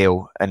about the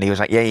bill, and he was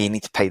like, "Yeah, you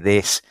need to pay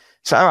this."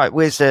 So, all right,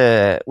 where's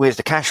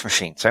the cash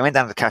machine? So I went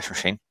down to the cash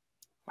machine.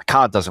 My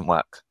card doesn't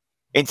work.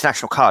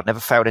 International card, never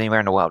failed anywhere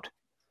in the world.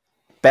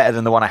 Better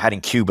than the one I had in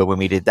Cuba when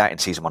we did that in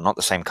season 1. Not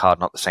the same card,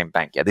 not the same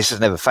bank. Yeah, this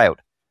has never failed.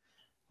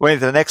 Went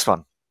to the next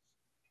one.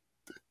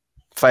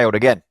 Failed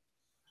again.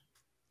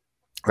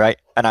 Right?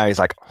 And I was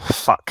like,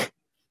 fuck.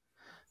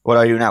 What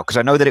do I do now? Because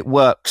I know that it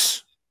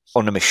works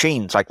on the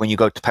machines, like when you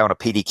go to pay on a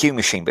PDQ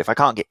machine. But if I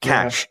can't get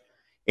cash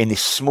in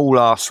this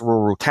small-ass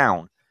rural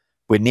town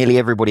where nearly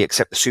everybody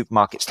except the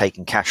supermarket's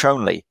taking cash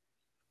only,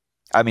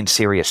 I'm in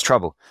serious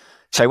trouble.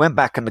 So I went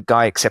back and the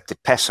guy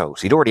accepted pesos.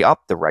 He'd already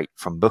upped the rate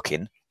from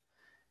booking.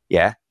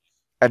 Yeah.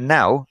 And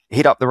now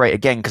he'd up the rate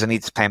again because I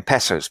needed to pay in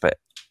pesos. But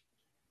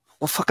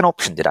what fucking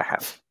option did I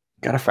have?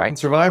 Gotta fucking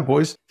survive,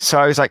 boys. So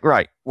I was like,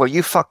 right, well,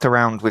 you fucked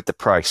around with the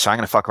price. So I'm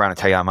going to fuck around and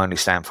tell you I'm only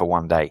staying for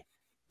one day.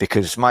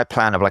 Because my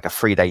plan of like a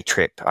 3-day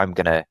trip,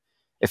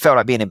 it felt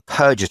like being in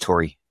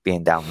purgatory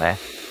being down there.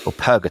 Or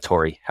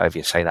purgatory, however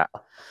you say that.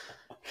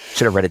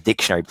 Should have read a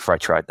dictionary before I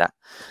tried that.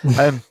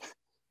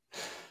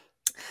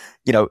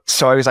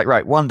 So I was like,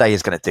 right, one day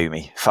is going to do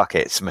me. Fuck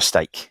it, it's a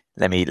mistake.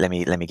 Let me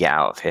get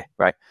out of here,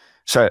 right?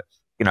 So,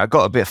 I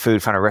got a bit of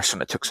food, found a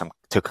restaurant that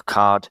took a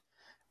card,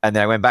 and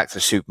then I went back to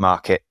the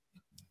supermarket,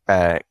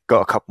 got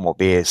a couple more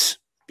beers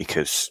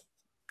because,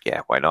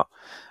 yeah, why not?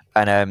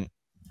 And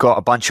got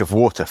a bunch of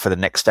water for the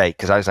next day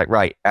because I was like,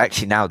 right,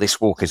 actually now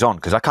this walk is on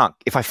because I can't.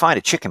 If I find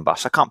a chicken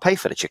bus, I can't pay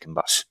for the chicken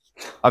bus.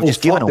 I've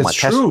just given all my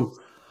pesos.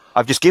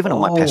 I've just given all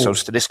my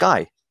pesos to this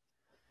guy.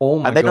 Oh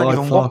my God! And they don't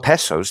even want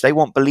pesos. They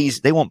want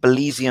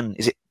Belizean.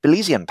 Is it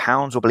Belizean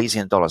pounds or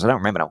Belizean dollars? I don't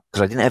remember now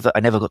because I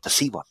never got to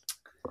see one.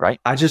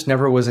 Right? I just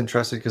never was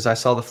interested because I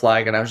saw the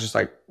flag and I was just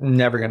like,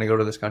 never going to go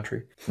to this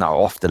country.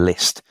 No, off the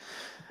list.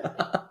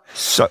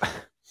 So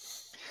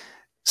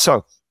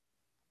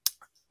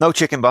no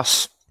chicken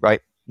bus, right?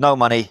 No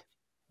money,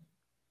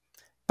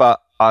 but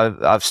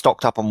I've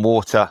stocked up on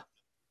water,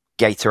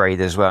 Gatorade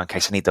as well in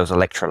case I need those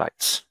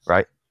electrolytes,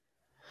 right?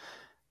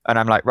 And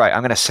I'm like, right,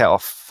 I'm going to set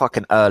off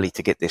fucking early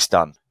to get this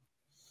done.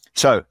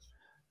 So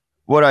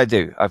what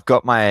do? I've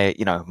got my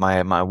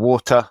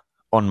water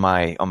on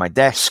my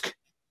desk,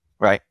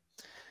 right?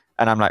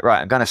 And I'm like,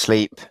 right, I'm going to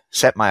sleep,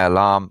 set my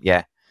alarm.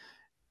 Yeah.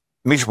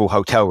 Miserable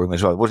hotel room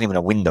as well. There wasn't even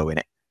a window in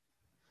it.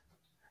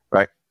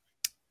 Right.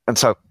 And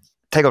so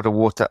take out the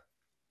water,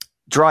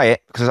 dry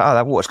it because,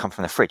 that water's come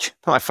from the fridge.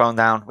 Put my phone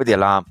down with the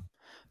alarm,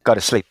 go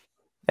to sleep.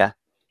 Yeah.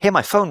 Hear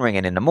my phone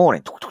ringing in the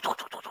morning.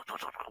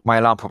 My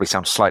alarm probably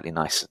sounds slightly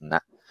nicer than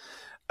that.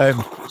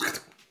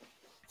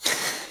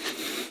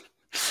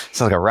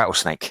 Sounds like a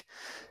rattlesnake.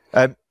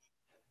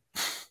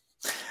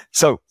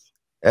 So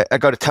I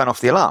go to turn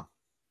off the alarm.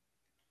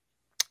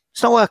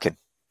 It's not working.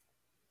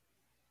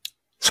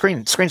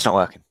 Screen's not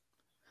working.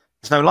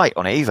 There's no light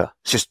on it either.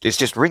 It's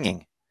just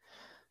ringing.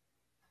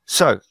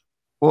 So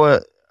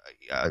what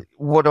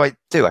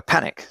do? I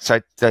panic.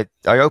 So I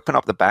open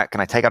up the back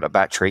and I take out the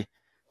battery.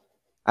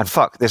 And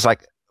fuck, there's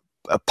like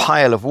a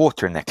pile of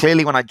water in there.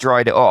 Clearly, when I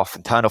dried it off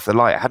and turned off the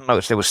light, I hadn't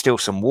noticed there was still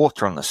some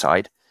water on the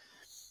side.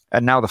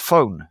 And now the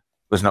phone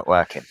was not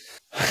working.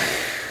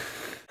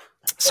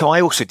 So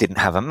I also didn't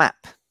have a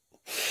map.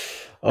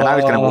 And I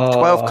was going to walk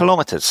 12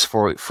 kilometers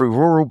through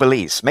rural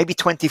Belize, maybe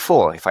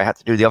 24 if I had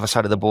to do the other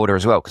side of the border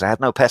as well, because I had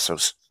no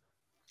pesos.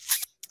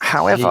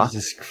 However,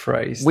 Jesus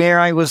Christ. Where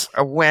I was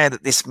aware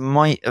that this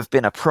might have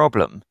been a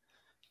problem,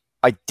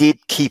 I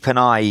did keep an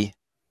eye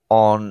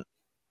on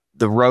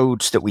the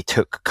roads that we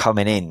took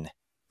coming in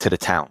to the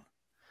town.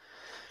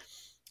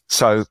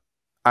 So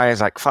I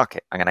was like, fuck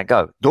it, I'm going to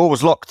go. Door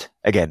was locked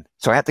again.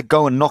 So I had to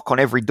go and knock on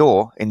every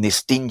door in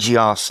this dingy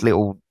ass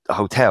little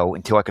hotel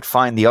until I could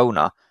find the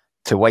owner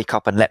to wake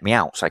up and let me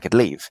out so I could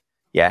leave.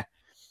 Yeah.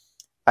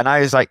 And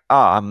I was like,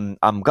 I'm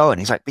going.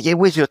 He's like, but yeah,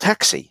 where's your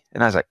taxi?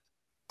 And I was like,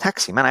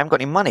 taxi, man, I haven't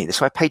got any money. This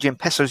is why I paid you in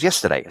pesos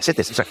yesterday. I said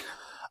this. He's like,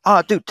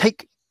 dude,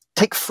 take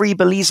 $3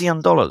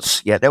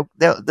 Belizean. Yeah,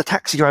 the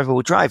taxi driver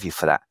will drive you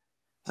for that.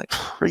 I was like,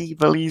 $3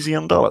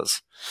 Belizean.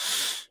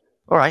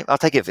 All right, I'll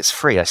take it if it's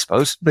free, I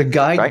suppose. The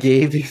guy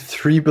gave you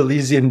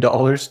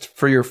 $3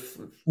 for your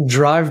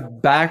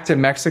drive back to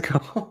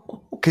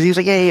Mexico? Because he was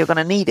like, yeah, you're going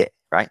to need it,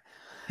 right?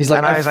 He's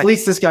like, I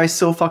fleeced this guy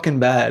so fucking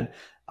bad.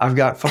 I've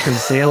got fucking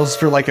sales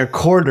for like a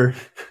quarter.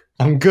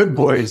 I'm good,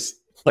 boys.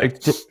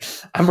 Like,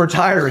 I'm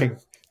retiring.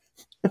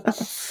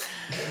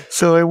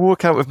 So I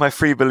walk out with my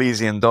 $3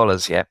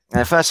 Belizean, yeah.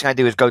 And the first thing I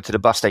do is go to the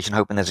bus station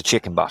hoping there's a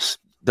chicken bus.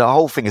 The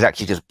whole thing is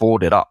actually just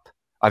boarded up.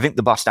 I think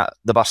the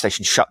bus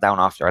station shut down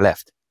after I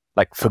left.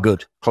 Like, for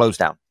good. Closed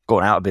down.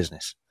 Going out of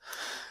business.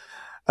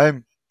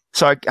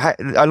 So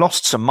I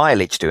lost some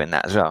mileage doing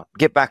that as well.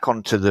 Get back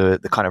onto the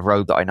kind of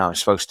road that I know I'm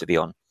supposed to be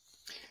on.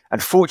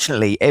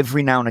 Unfortunately,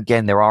 every now and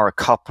again, there are a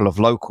couple of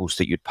locals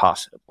that you'd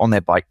pass on their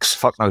bikes.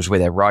 Fuck knows where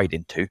they're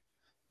riding to,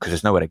 because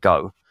there's nowhere to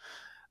go.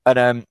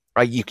 And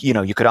you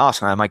could ask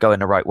them, am I going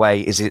the right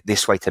way? Is it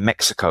this way to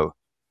Mexico?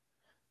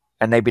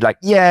 And they'd be like,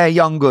 yeah,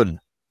 young gun.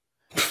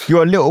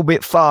 You're a little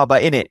bit far,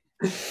 but in it.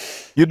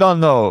 You don't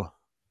know.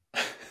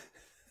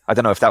 I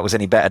don't know if that was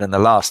any better than the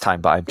last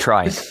time, but I'm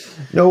trying.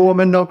 No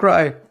woman, no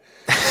cry.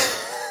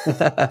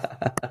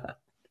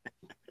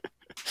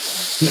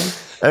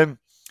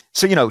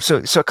 So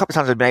a couple of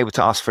times I've been able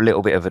to ask for a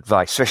little bit of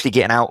advice, especially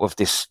getting out of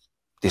this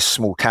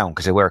small town,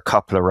 because there were a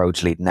couple of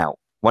roads leading out.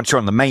 Once you're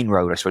on the main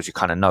road, I suppose you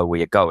kind of know where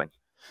you're going.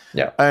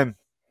 Yeah. I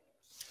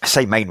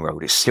say main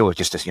road, it's still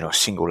just a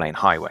single lane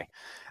highway.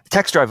 The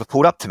taxi driver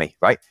pulled up to me,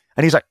 right?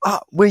 And he's like,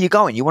 where are you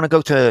going? You want to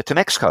go to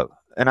Mexico?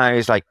 And I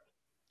was like,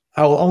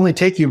 I will only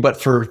take you, but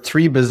for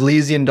 $3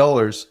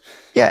 Belizean.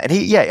 Yeah, and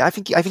I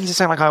think he's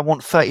saying like, I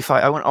want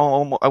 $35.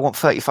 I want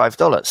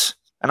 $35.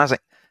 And I was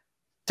like,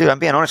 dude, I'm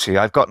being honest with you.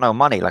 I've got no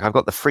money. Like, I've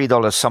got the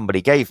 $3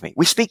 somebody gave me.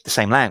 We speak the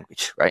same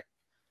language, right?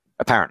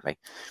 Apparently.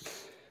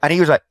 And he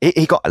was like,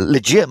 he got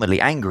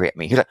legitimately angry at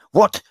me. He was like,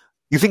 what?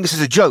 You think this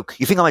is a joke?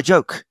 You think I'm a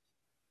joke?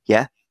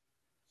 Yeah.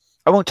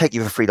 I won't take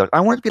you for $3.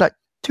 I wanted to be like,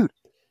 dude,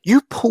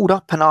 you pulled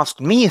up and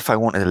asked me if I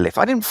wanted a lift.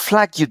 I didn't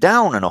flag you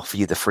down and offer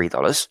you the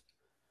 $3.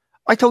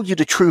 I told you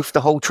the truth,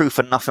 the whole truth,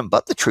 and nothing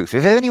but the truth.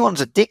 If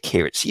anyone's a dick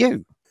here, it's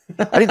you.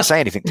 I didn't say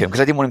anything to him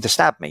because I didn't want him to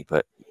stab me,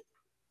 but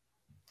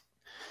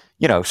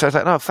so I was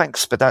like, no,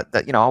 thanks, but that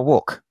I'll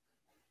walk.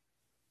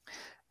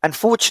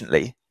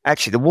 Unfortunately,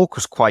 actually, the walk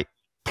was quite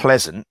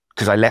pleasant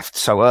because I left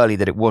so early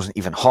that it wasn't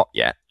even hot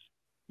yet.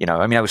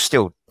 I was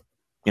still,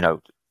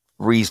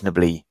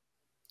 reasonably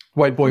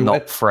white boy not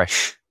wet.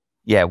 Fresh.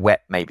 Yeah,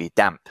 wet maybe,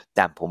 damp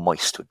or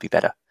moist would be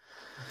better.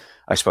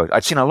 I suppose.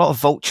 I'd seen a lot of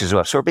vultures as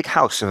well. I saw a big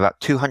house of about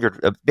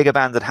 200, a big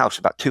abandoned house,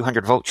 about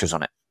 200 vultures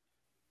on it,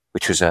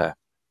 which was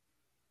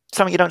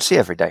something you don't see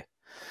every day.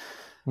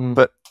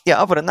 But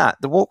yeah, other than that,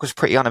 the walk was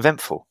pretty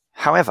uneventful.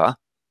 However,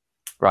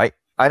 right,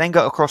 I then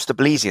got across the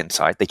Belizean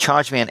side. They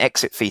charged me an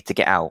exit fee to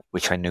get out,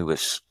 which I knew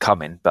was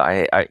coming,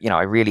 but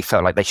I really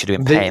felt like they should have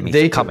been paying me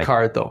for coming. They took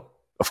card though.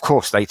 Of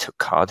course, they took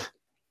card.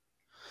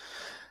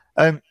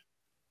 And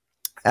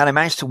I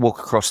managed to walk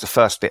across the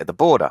first bit of the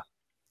border.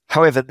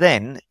 However,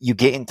 then you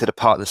get into the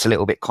part that's a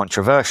little bit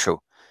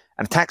controversial.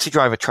 And a taxi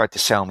driver tried to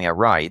sell me a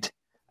ride.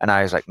 And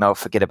I was like, no,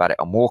 forget about it.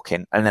 I'm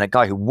walking. And then a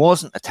guy who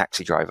wasn't a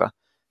taxi driver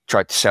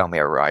tried to sell me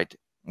a ride.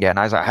 Yeah. And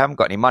I was like, I haven't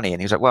got any money. And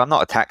he was like, well, I'm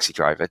not a taxi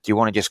driver. Do you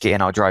want to just get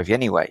in? I'll drive you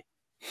anyway.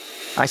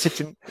 I said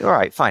to him, all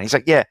right, fine. He's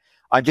like, yeah,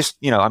 I'm just,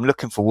 I'm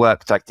looking for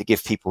work to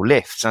give people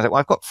lifts. And I was like, well,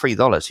 I've got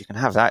 $3. You can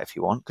have that if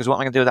you want. Because what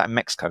am I going to do with that in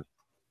Mexico?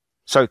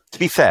 So to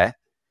be fair,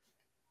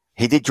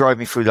 he did drive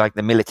me through like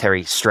the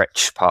military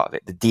stretch part of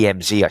it, the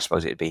DMZ, I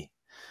suppose it'd be,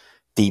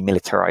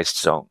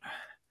 demilitarized zone.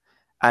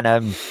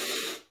 And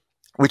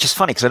which is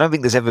funny because I don't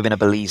think there's ever been a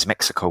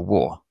Belize-Mexico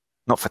war.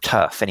 Not for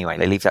turf, anyway.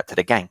 They leave that to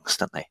the gangs,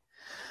 don't they?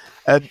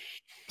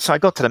 So I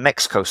got to the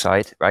Mexico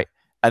side, right?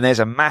 And there's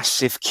a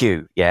massive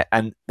queue, yeah.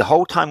 And the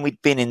whole time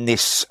we'd been in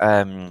this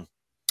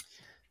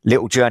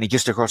little journey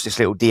just across this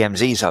little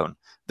DMZ zone,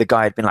 the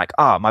guy had been like,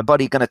 my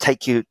buddy going to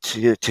take you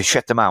to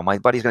Chetumal. My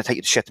buddy's going to take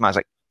you to Chetumal. I was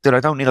like, dude, I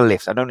don't need a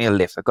lift. I've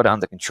got it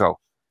under control.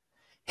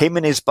 Him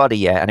and his buddy,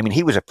 yeah. And I mean,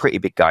 he was a pretty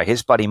big guy.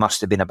 His buddy must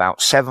have been about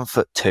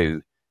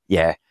 7'2",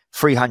 yeah,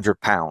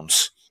 300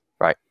 pounds,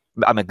 right?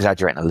 I'm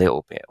exaggerating a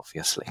little bit,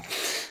 obviously.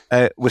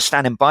 Was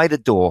standing by the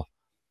door,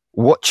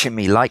 watching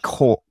me like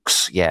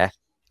hawks, yeah,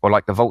 or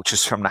like the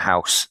vultures from the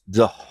house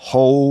the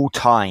whole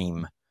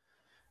time,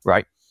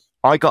 right?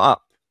 I got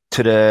up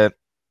to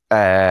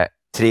the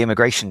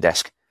immigration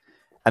desk,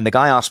 and the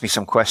guy asked me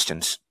some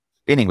questions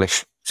in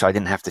English, so I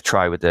didn't have to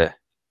try with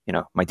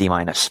my D-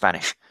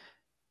 Spanish.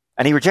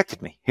 And he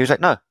rejected me. He was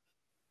like, no,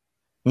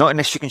 not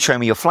unless you can show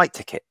me your flight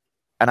ticket.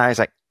 And I was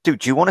like, dude,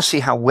 do you want to see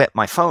how wet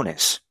my phone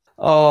is?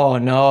 Oh,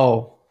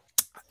 no.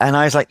 And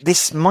I was like,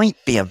 this might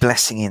be a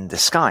blessing in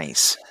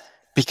disguise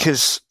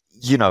because,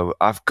 you know,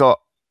 I've got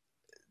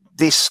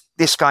this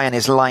guy and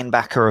his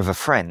linebacker of a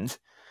friend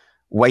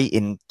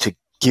waiting to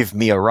give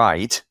me a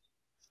ride.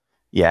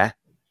 Yeah.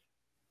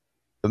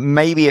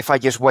 Maybe if I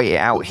just wait it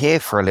out here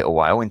for a little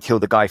while until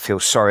the guy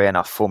feels sorry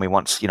enough for me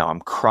once, you know,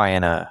 I'm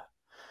crying a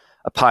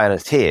pile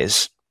of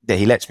tears, that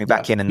he lets me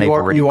back in and they've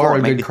already You are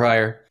gone. a good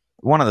crier.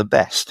 One of the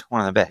best.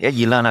 Yeah,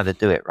 you learn how to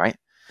do it, right?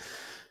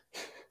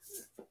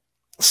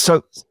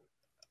 So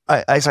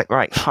I was like,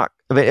 right, fuck.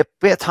 A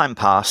bit of time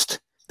passed.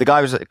 The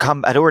guy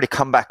had already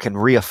come back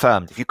and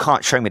reaffirmed, if you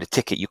can't show me the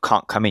ticket, you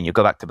can't come in. You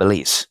go back to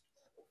Belize.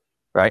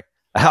 Right?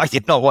 I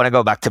did not want to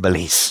go back to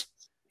Belize.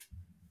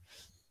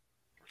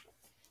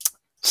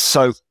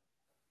 So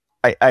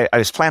I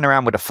was playing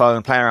around with the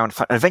phone, and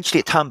eventually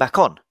it turned back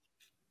on.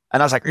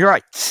 And I was like, you're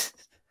right.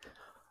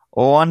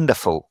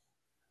 Wonderful.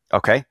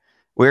 Okay,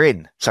 we're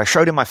in. So I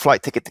showed him my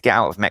flight ticket to get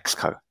out of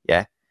Mexico.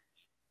 Yeah.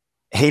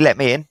 He let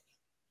me in,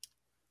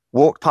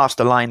 walked past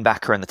the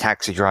linebacker and the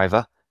taxi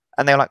driver,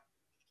 and they were like,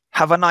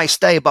 have a nice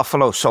day,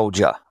 Buffalo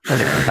Soldier.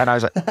 And I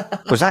was like,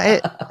 was that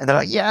it? And they're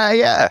like,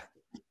 yeah.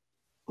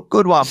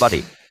 Good one,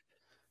 buddy.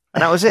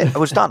 And that was it. I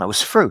was done. I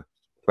was through.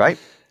 Right?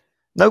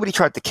 Nobody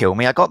tried to kill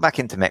me. I got back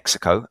into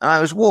Mexico and I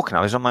was walking.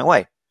 I was on my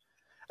way.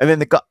 And then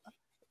got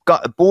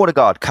a border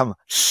guard come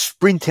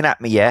sprinting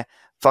at me, yeah?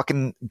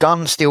 Fucking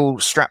gun still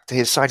strapped to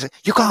his side. Like,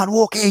 you can't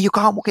walk here. You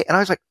can't walk here. And I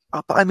was like,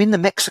 oh, but I'm in the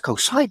Mexico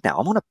side now.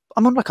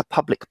 I'm on like a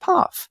public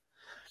path.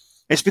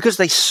 It's because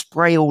they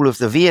spray all of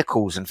the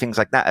vehicles and things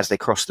like that as they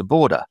cross the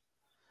border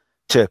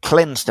to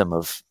cleanse them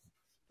of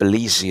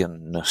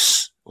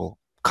Belizeanness or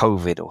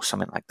COVID or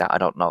something like that. I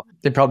don't know.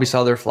 They probably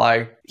saw their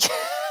flag.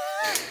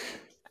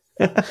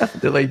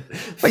 They're like,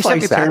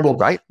 flag's terrible,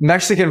 right?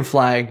 Mexican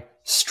flag,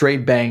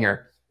 straight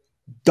banger.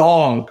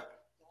 Dog.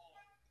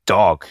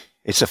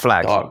 It's a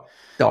flag.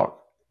 Dog.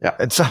 Yeah.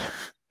 And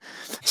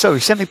so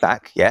he sent me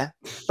back, yeah.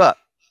 But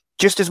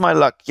just as my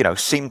luck, you know,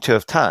 seemed to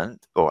have turned,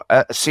 or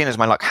as soon as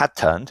my luck had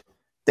turned,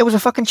 there was a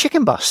fucking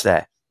chicken bus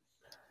there.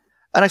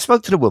 And I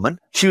spoke to the woman.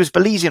 She was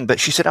Belizean,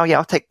 but she said, oh yeah,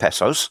 I'll take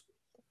pesos.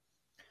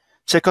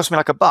 So it cost me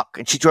like $1.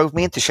 And she drove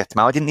me into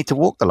Chetumal. I didn't need to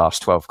walk the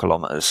last 12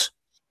 kilometers.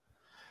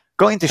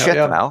 Got into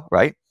Chetumal,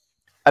 right?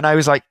 And I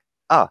was like,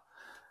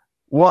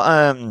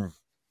 what,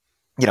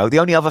 you know, the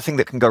only other thing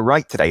that can go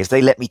right today is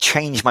they let me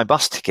change my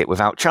bus ticket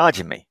without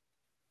charging me.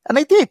 And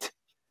they did.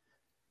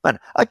 Man,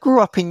 I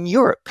grew up in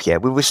Europe, yeah.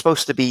 We were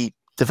supposed to be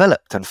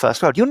developed and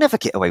first world. You'll never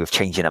get away with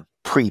changing a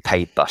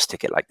prepaid bus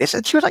ticket like this.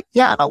 And she was like,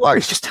 yeah, no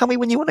worries. Just tell me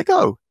when you want to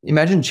go.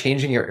 Imagine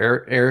changing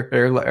your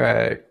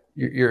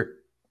your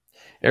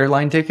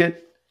airline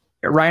ticket.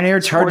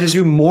 Ryanair charges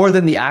you more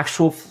than the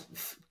actual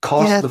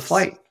cost of the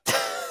flight.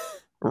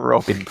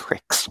 Robbing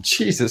pricks.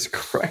 Jesus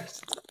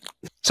Christ.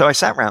 So I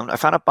sat around. I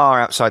found a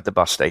bar outside the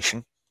bus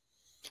station.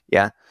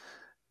 Yeah.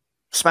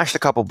 Smashed a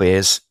couple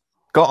beers.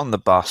 Got on the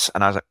bus.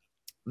 And I was like,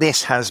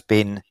 this has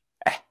been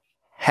a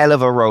hell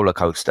of a roller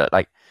coaster.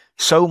 Like,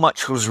 so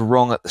much was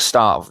wrong at the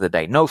start of the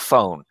day. No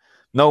phone.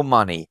 No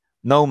money.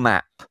 No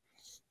map.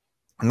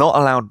 Not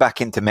allowed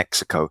back into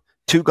Mexico.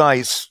 Two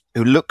guys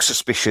who look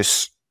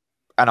suspicious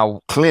and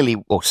are clearly,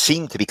 or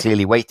seem to be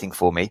clearly waiting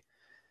for me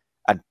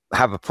and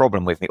have a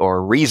problem with me or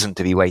a reason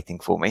to be waiting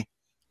for me.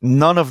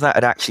 None of that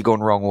had actually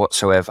gone wrong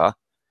whatsoever.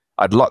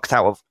 I'd locked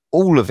out of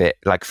all of it,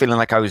 like feeling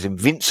like I was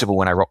invincible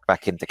when I rocked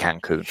back into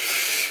Cancun.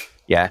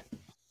 Yeah.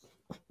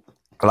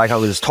 Like I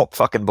was top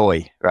fucking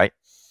boy, right?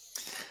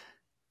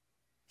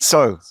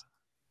 So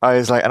I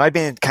was like, and I'd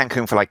been in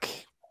Cancun for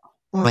like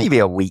maybe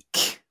a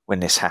week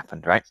when this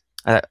happened, right?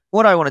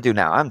 What do I want to do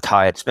now? I'm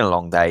tired. It's been a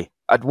long day.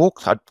 I'd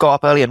got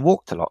up early and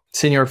walked a lot.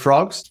 Senior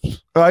frogs?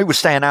 I was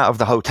staying out of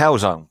the hotel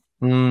zone.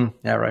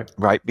 Yeah, right.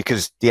 Right,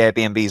 because the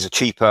Airbnbs are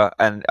cheaper,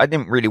 and I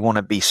didn't really want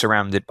to be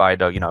surrounded by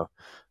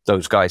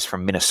those guys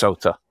from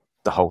Minnesota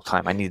the whole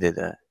time. I needed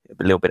a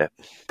little bit of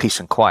peace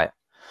and quiet.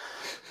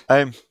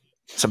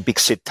 Some big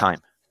Sid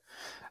time.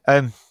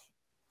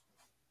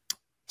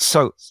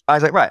 So I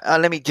was like, right,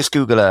 let me just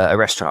Google a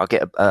restaurant. I'll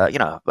get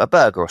a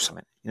burger or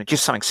something.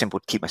 Just something simple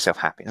to keep myself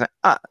happy.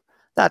 Like,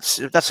 that's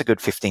a good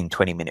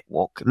 15-20 minute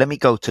walk. Let me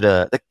go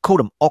to they call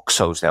them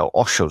Oxos there,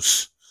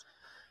 Oshos.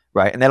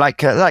 Right, and they're like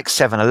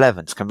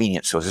 7-Elevens,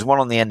 convenience stores. There's one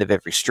on the end of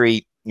every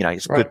street.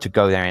 It's good to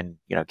go there and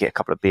get a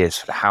couple of beers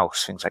for the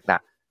house, things like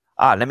that.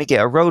 Let me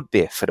get a road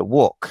beer for the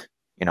walk.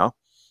 Because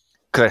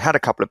I had a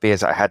couple of beers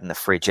that I had in the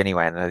fridge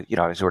anyway, and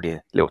I was already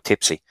a little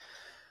tipsy.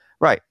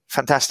 Right,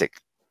 fantastic.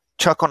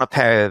 Chuck on a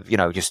pair of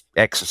just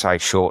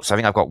exercise shorts. I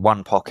think I've got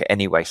one pocket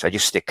anyway, so I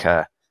just stick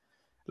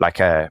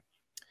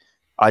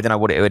I don't know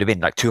what it would have been,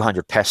 like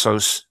 200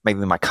 pesos, maybe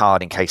with my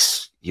card in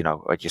case,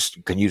 I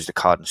just can use the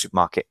card in the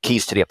supermarket.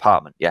 Keys to the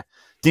apartment, yeah.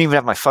 Didn't even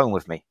have my phone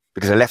with me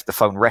because I left the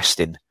phone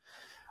resting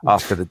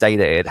after the day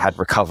that it had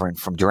recovering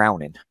from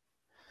drowning.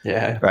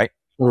 Yeah. Right?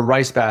 Or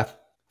rice bath.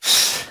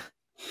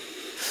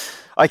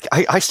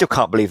 I still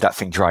can't believe that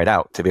thing dried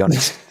out, to be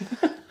honest.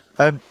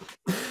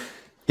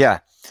 Yeah.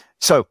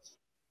 So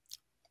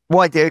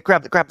what I did,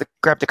 grabbed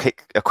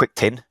a quick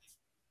tin,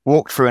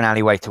 walked through an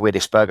alleyway to where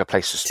this burger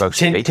place was supposed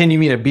to be. Tin, you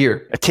mean a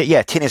beer? A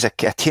tin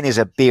is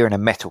a beer in a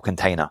metal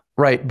container.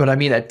 Right, but I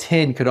mean a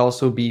tin could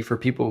also be for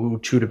people who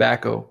chew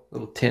tobacco.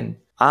 Little tin.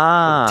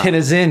 Ah, tin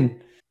is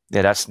in.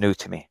 Yeah, that's new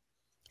to me.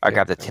 I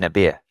grabbed a tin of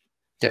beer.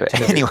 Yeah,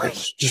 But anyway,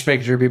 just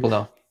making sure people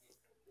know.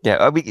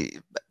 Yeah,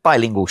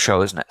 bilingual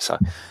show, isn't it? So,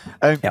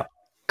 Yeah.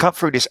 come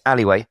through this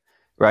alleyway,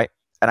 right,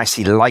 and I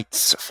see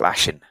lights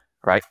flashing,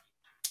 right.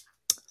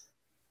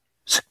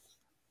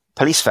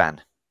 Police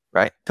van,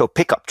 right, to a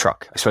pickup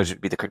truck. I suppose it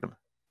would be the correct one.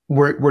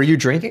 Were you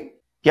drinking?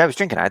 Yeah, I was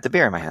drinking. I had the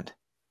beer in my hand.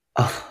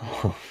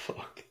 Oh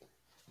fuck!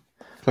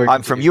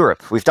 I'm from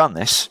Europe. We've done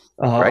this,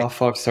 right? Oh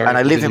fuck! Sorry. And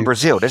I live in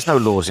Brazil. There's no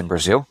laws in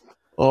Brazil.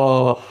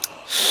 Oh.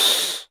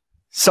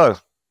 So,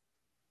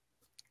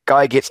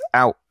 guy gets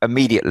out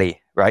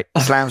immediately, right?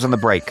 Slams on the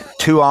brake.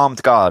 2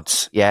 armed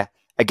guards, yeah.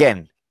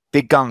 Again,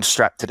 big guns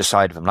strapped to the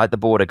side of him, like the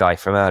border guy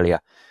from earlier.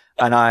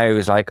 And I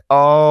was like,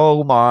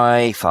 oh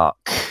my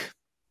fuck.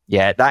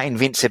 Yeah, that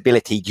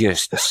invincibility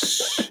just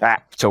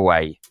sapped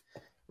away,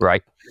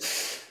 right?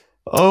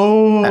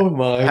 Oh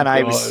my and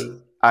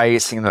god! I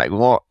was thinking, like,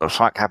 what the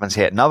fuck happens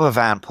here? Another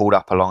van pulled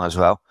up along as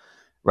well,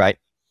 right?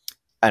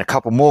 And a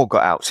couple more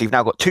got out. So you've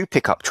now got 2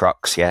 pickup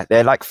trucks, yeah?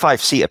 They're like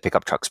 5-seater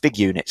pickup trucks, big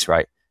units,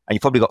 right? And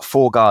you've probably got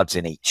 4 guards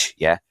in each,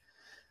 yeah?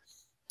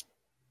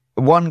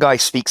 One guy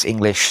speaks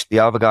English, the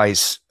other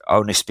guys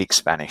only speak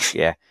Spanish,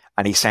 yeah?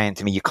 And he's saying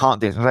to me, you can't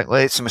do this. I was like,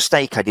 well, it's a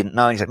mistake. I didn't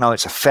know. He's like, no,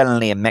 it's a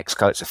felony in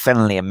Mexico. It's a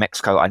felony in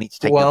Mexico. I need to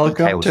take the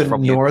details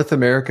from you. North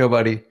America,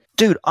 buddy.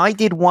 Dude, I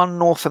did 1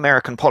 North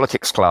American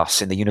politics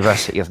class in the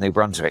University of New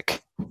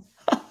Brunswick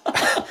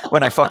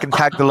when I fucking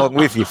tagged along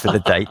with you for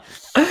the day.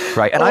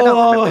 Right. And I don't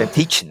remember them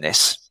teaching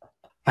this.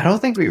 I don't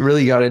think we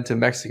really got into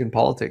Mexican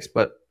politics,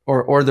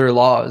 or their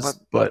laws,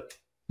 but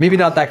maybe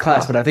not that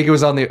class, but I think it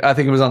was on the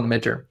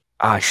midterm.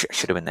 I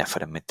should have been there for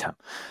the midterm.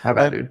 How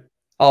about, dude?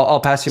 I'll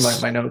pass you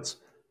my notes.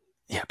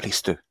 Yeah,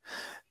 please do.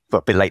 But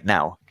a bit late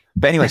now.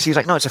 But anyway, so he's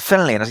like, no, it's a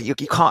felony. And I was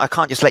like, I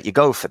can't just let you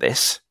go for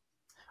this.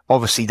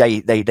 Obviously,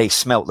 they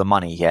smelt the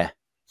money, yeah.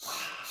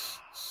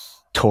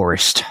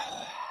 Tourist.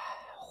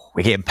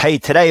 We're getting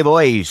paid today,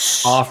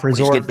 boys. Off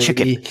resort,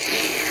 baby.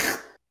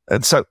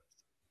 And so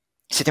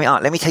he said to me,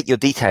 let me take your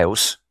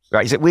details.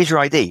 Right? He said, where's your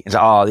ID? He's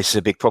like, this is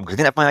a big problem because I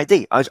didn't have my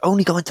ID. I was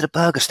only going to the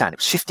burger stand. It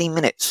was 15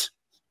 minutes,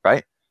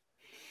 right?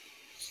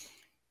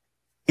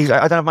 He's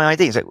like, I don't have my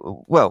ID. He's like,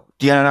 well,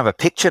 do you have a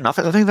picture?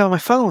 Nothing. I don't even have my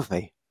phone with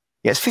me.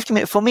 Yeah, it's 15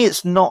 minutes. For me,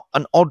 it's not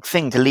an odd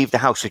thing to leave the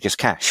house with just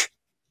cash.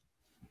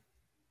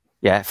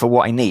 Yeah, for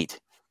what I need.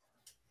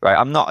 Right?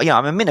 I'm not,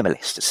 I'm a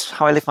minimalist. It's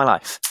how I live my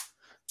life.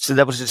 So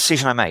that was a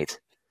decision I made.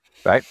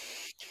 Right?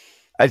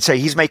 I'd say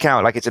he's making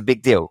out like it's a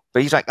big deal.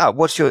 But he's like,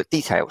 what's your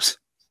details?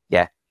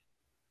 Yeah.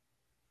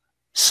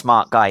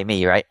 Smart guy,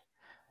 me, right?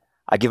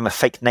 I give him a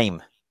fake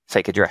name,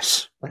 fake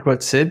address. Like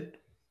what, Sid?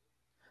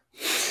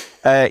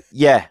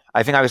 Yeah,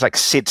 I think I was like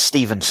Sid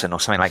Stevenson or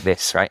something like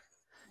this, right?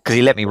 Because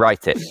he let me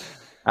write it.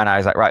 And I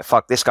was like, right,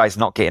 fuck, this guy's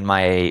not getting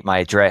my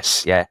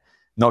address, yeah?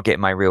 Not getting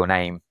my real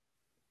name.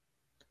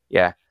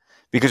 Yeah.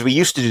 Because we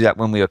used to do that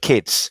when we were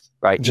kids,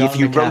 right? If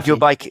you rode your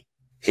bike,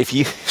 if you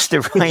used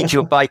to ride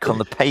your bike on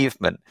the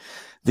pavement,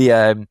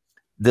 the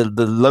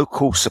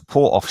local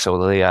support officer,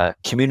 or the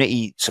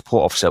community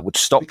support officer would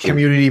stop you.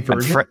 Community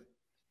virgin?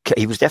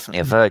 He was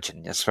definitely a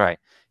virgin, that's right.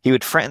 He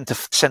would threaten to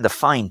send a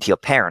fine to your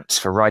parents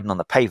for riding on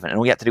the pavement, and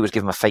all you had to do was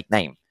give him a fake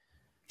name.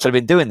 So I've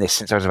been doing this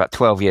since I was about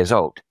 12 years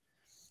old.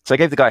 So I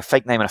gave the guy a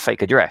fake name and a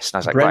fake address, and I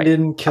was like,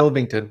 Brendan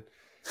Kilvington.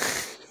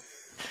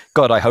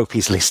 God, I hope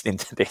he's listening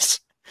to this.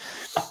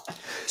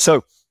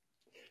 So,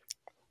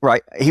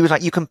 right, he was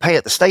like, you can pay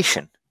at the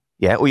station,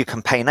 yeah, or you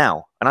can pay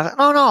now. And I was like,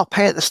 no, I'll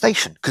pay at the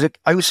station. Because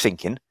I was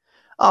thinking,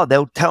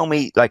 they'll tell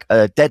me like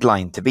a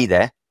deadline to be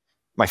there.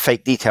 My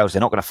fake details,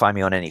 they're not going to find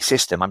me on any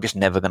system. I'm just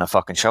never going to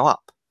fucking show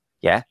up.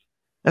 Yeah.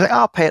 I was like,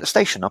 I'll pay at the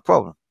station, no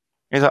problem.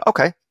 He's like,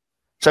 okay.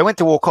 So I went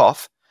to walk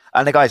off,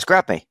 and the guys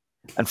grabbed me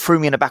and threw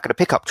me in the back of the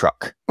pickup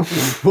truck.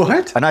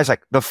 What? And I was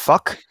like, the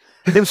fuck?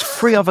 There was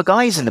 3 other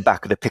guys in the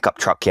back of the pickup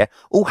truck, yeah,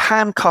 all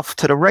handcuffed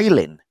to the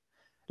railing,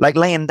 like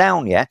laying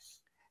down, yeah.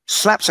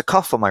 Slaps a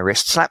cuff on my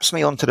wrist, slaps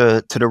me onto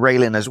the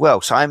railing as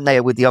well. So I'm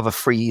there with the other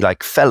 3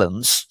 like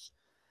felons,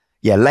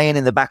 yeah, laying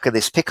in the back of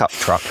this pickup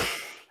truck.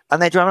 And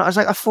they're driving. I was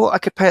like, I thought I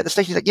could pay at the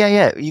station. He's like,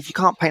 yeah. If you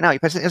can't pay now, you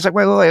pay. I was like,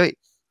 wait.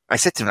 I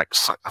said to him, like,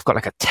 I've got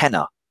like a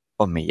tenner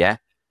on me, yeah?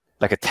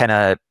 Like a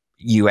tenner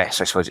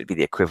US, I suppose it'd be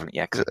the equivalent,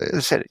 yeah? Because as I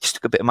said, it just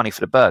took a bit of money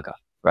for the burger,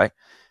 right?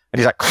 And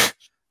he's like,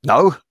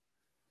 no,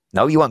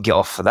 you won't get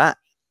off for that,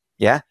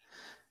 yeah?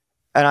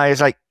 And I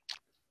was like,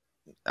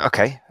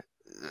 okay,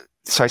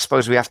 so I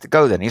suppose we have to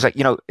go then. He's like,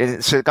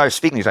 so the guy was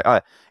speaking, he's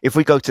like, if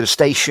we go to the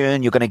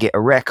station, you're going to get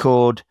a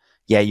record,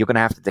 yeah, you're going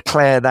to have to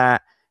declare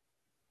that,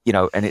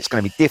 and it's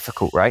going to be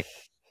difficult, right?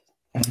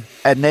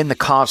 And then the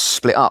cars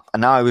split up,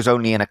 and now I was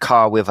only in a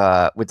car with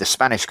the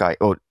Spanish guy,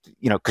 or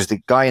because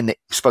the guy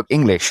spoke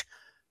English.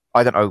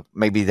 I don't know,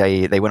 maybe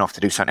they went off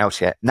to do something else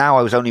yet. Now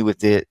I was only with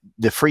the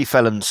 3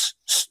 felons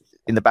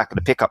in the back of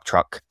the pickup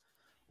truck,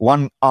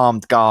 1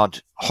 armed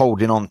guard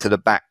holding on to the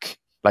back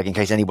like in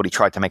case anybody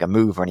tried to make a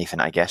move or anything,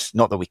 I guess.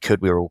 Not that we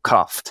could, we were all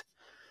cuffed.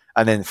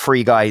 And then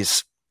 3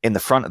 guys in the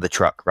front of the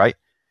truck, right?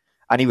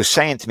 And he was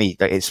saying to me,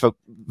 like, he spoke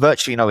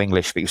virtually no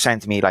English, but he was saying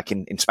to me, like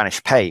in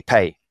Spanish, pay.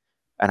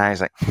 And I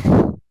was like,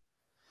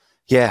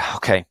 yeah,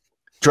 okay.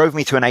 Drove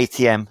me to an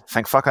ATM.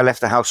 Thank fuck I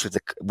left the house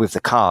with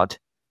the card,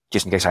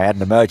 just in case I had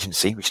an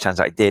emergency, which turns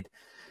out I did.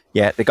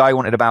 Yeah, the guy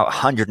wanted about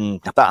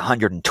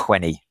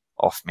 120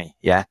 off me,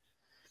 yeah?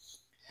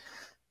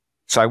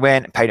 So I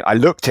went and paid it. I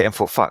looked at it and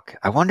thought, fuck,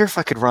 I wonder if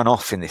I could run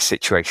off in this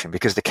situation,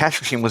 because the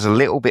cash machine was a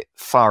little bit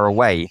far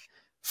away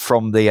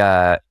from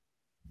the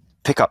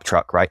pickup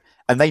truck, right?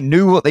 And they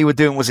knew what they were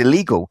doing was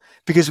illegal,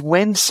 because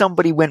when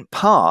somebody went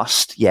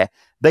past, yeah,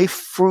 they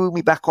threw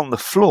me back on the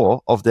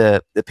floor of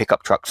the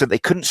pickup truck so they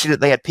couldn't see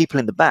that they had people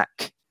in the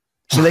back.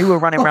 So they were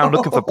running around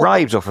looking for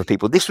bribes off of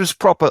people. This was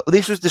proper.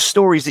 This was the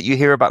stories that you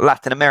hear about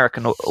Latin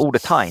American all the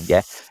time,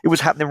 yeah? It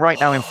was happening right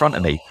now in front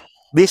of me.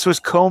 This was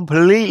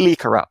completely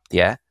corrupt,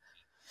 yeah?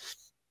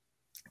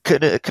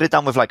 Could have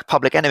done with like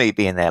Public Enemy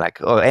being there,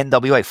 like, oh,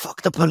 NWA,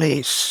 fuck the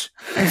police,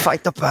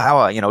 fight the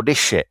power, you know, this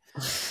shit,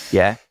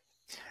 yeah?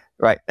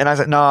 Right. And I was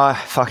like, nah,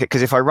 fuck it.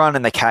 Because if I run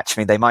and they catch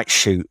me, they might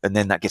shoot. And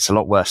then that gets a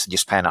lot worse than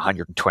just paying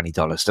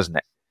 $120, doesn't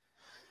it?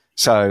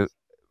 So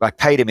I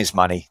paid him his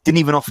money. Didn't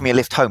even offer me a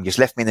lift home. Just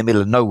left me in the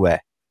middle of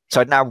nowhere.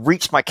 So I'd now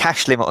reached my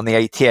cash limit on the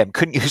ATM.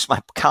 Couldn't use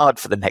my card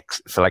for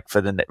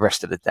the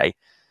rest of the day.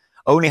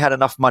 Only had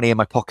enough money in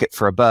my pocket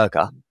for a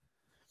burger.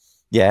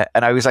 Yeah.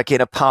 And I was like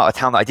in a part of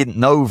town that I didn't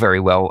know very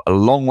well, a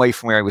long way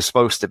from where I was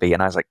supposed to be.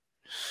 And I was like,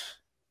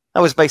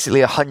 that was basically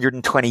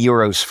 120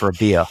 euros for a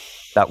beer.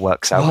 That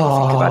works out when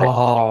I think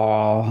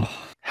about it.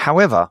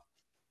 However,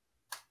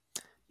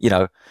 you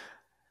know,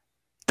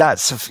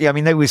 I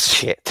mean, there was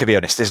shit, to be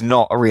honest. There's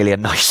not really a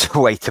nicer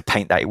way to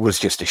paint that. It was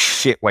just a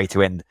shit way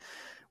to end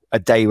a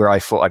day where I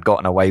thought I'd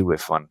gotten away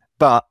with one.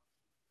 But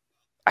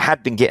I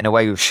had been getting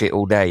away with shit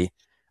all day,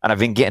 and I've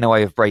been getting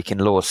away with breaking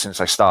laws since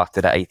I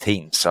started at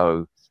 18.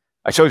 So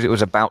I suppose it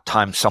was about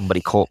time somebody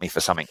caught me for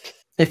something.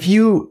 If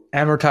you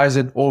amortize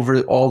it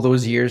over all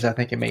those years, I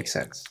think it makes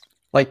sense.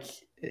 Like,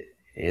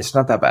 it's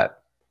not that bad.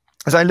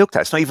 As I looked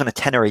at, it's not even a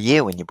tenner a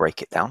year when you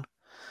break it down.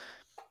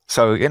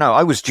 So, you know,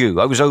 I was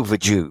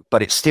overdue,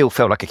 but it still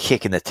felt like a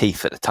kick in the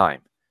teeth at the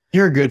time.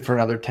 You're good for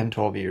another 10,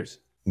 12 years.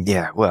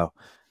 Yeah, well,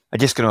 I'm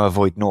just going to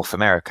avoid North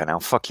America now.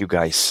 Fuck you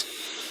guys.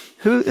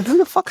 Who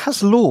the fuck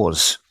has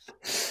laws?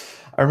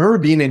 I remember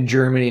being in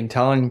Germany and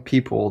telling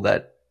people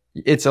that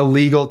it's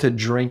illegal to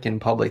drink in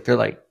public. They're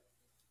like,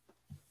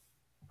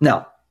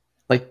 no,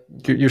 like,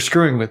 you're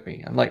screwing with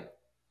me. I'm like,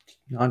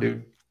 no,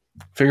 dude,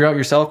 figure out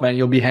yourself, man.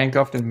 You'll be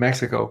handcuffed in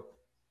Mexico.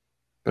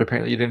 But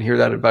apparently you didn't hear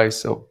that advice,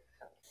 so.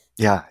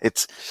 Yeah,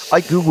 I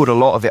Googled a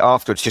lot of it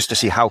afterwards just to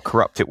see how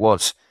corrupt it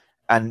was.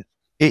 And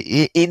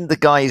in the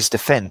guy's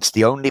defense,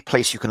 the only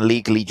place you can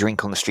legally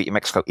drink on the street in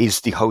Mexico is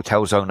the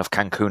hotel zone of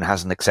Cancun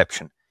has an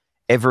exception.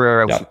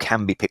 Everywhere else you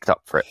can be picked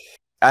up for it.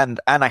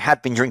 And I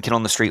had been drinking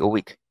on the street all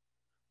week.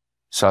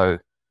 So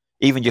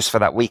even just for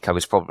that week, I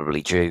was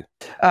probably due.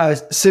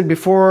 Sid,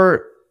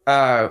 before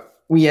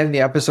we end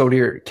the episode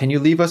here, can you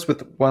leave us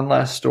with one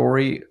last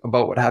story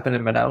about what happened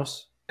in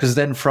Manaus? Because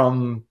then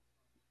from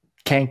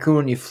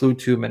Cancun, you flew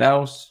to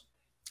Manaus.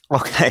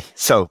 Okay,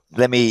 so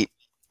let me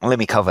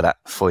cover that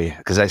for you,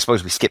 because I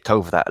suppose we skipped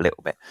over that a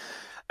little bit.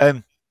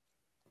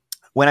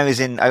 When I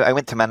was I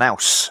went to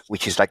Manaus,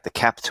 which is like the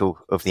capital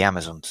of the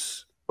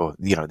Amazons, or,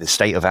 you know, the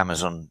state of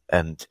Amazon,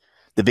 and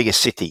the biggest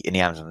city in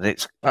the Amazon.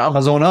 It's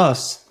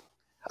Amazonas.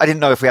 I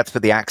didn't know if we had to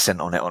put the accent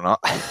on it or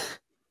not.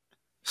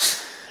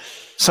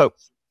 So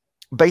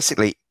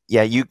basically,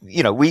 yeah, you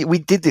know, we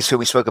did this when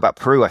we spoke about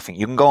Peru, I think.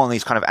 You can go on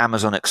these kind of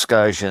Amazon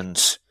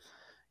excursions,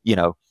 you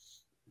know.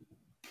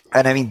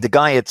 And I mean, the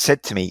guy had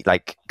said to me,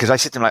 like, because I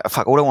said to him, like,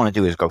 fuck, all I want to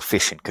do is go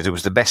fishing, because it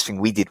was the best thing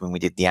we did when we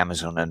did the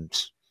Amazon. And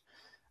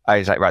I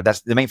was like, right,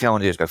 that's the main thing I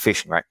want to do is go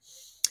fishing, right?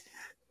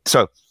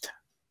 So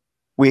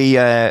we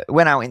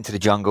went out into the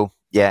jungle,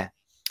 yeah.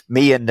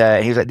 Me and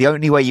he was like, the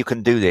only way you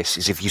can do this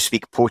is if you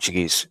speak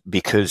Portuguese,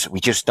 because we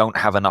just don't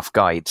have enough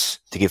guides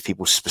to give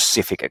people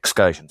specific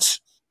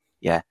excursions,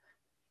 yeah.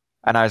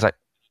 And I was like,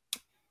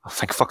 oh,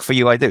 thank fuck for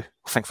you, I do.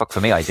 Oh, thank fuck for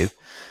me, I do.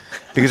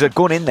 Because I'd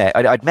gone in there,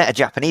 I'd met a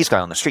Japanese guy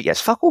on the street. Yes,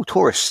 fuck all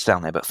tourists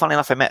down there. But funnily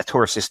enough, I met a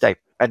tourist this day.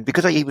 And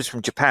because he was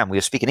from Japan, we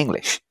were speaking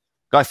English.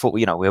 Guy thought,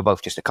 you know, we were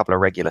both just a couple of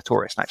regular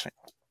tourists. And I was like,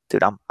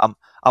 dude,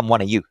 I'm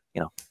one of you,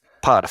 you know,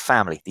 part of the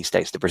family these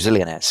days, the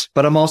Brazilianaires.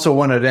 But I'm also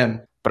one of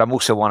them. But I'm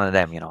also one of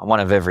them, you know. I'm one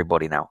of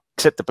everybody now.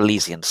 Except the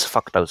Belizeans.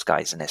 Fuck those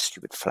guys and their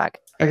stupid flag.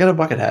 I got a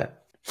bucket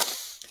hat.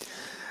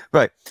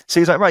 Right. So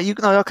he's like, right, you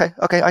know, okay,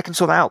 I can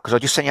sort that out because I'll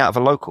just send you out of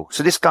a local.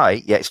 So this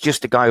guy, yeah, it's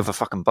just a guy with a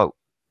fucking boat.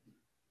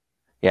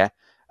 Yeah.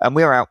 And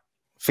we're out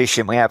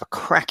fishing. We have a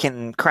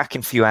cracking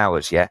few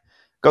hours, yeah.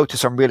 Go to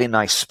some really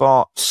nice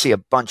spots, see a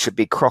bunch of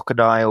big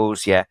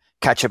crocodiles, yeah.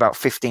 Catch about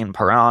 15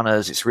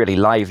 piranhas. It's really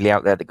lively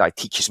out there. The guy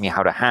teaches me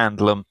how to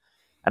handle them.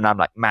 And I'm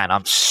like, man,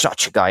 I'm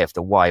such a guy of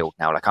the wild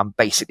now. Like, I'm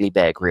basically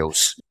Bear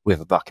Grylls with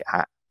a bucket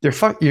hat. You're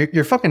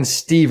fucking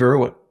Steve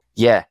Irwin.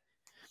 Yeah.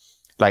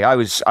 Like I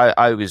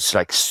was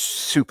like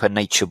super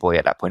nature boy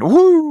at that point.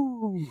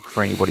 Woo!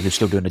 For anybody who's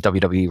still doing the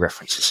WWE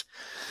references.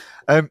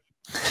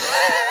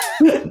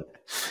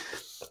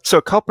 So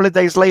a couple of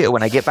days later,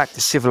 when I get back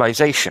to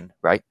civilization,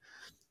 right?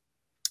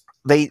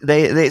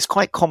 It's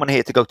quite common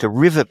here to go to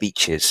river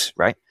beaches,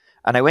 right?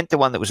 And I went to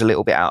one that was a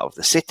little bit out of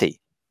the city,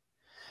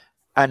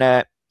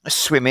 and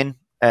swimming.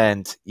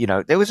 And, you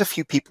know, there was a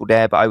few people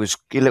there, but I was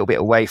a little bit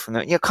away from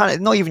them. You know, kind of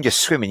not even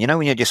just swimming, you know,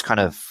 when you're just kind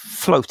of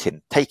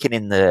floating, taking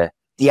in the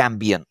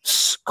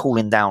ambience,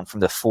 cooling down from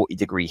the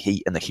 40-degree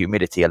heat and the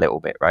humidity a little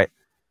bit, right?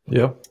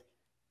 Yeah.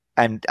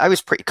 And I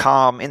was pretty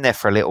calm in there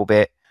for a little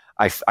bit.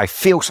 I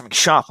feel something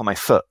sharp on my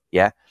foot,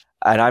 yeah?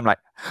 And I'm like,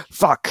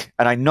 fuck.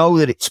 And I know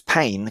that it's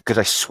pain because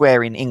I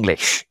swear in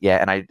English, yeah?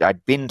 And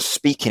I'd been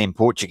speaking in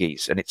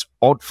Portuguese, and it's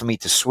odd for me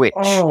to switch.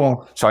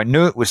 Oh. So I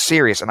knew it was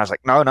serious, and I was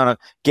like, no,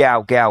 get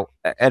out.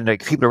 And the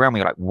people around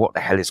me are like, what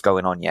the hell is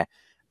going on, yeah?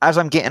 As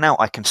I'm getting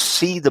out, I can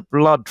see the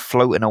blood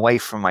floating away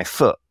from my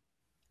foot,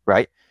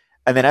 right?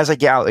 And then as I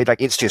get out,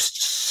 it's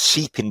just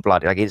seeping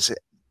blood.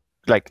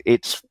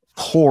 It's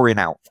pouring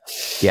out,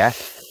 yeah?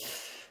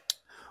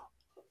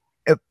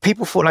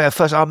 People thought like at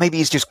first, oh, maybe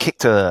he's just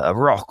kicked a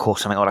rock or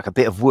something, or like a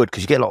bit of wood,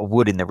 because you get a lot of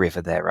wood in the river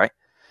there, right?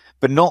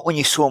 But not when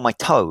you saw my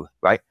toe,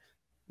 right?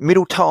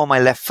 Middle toe on my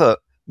left foot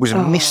was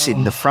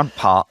missing the front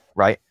part,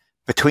 right?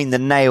 Between the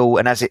nail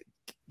and as it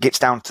gets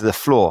down to the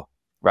floor,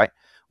 right?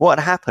 What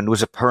had happened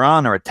was a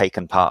piranha had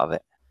taken part of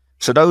it.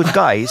 So those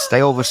guys,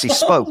 they obviously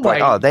spoke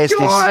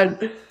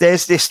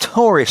there's this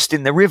tourist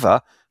in the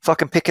river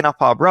fucking picking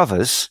up our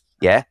brothers,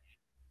 yeah?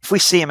 If we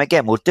see him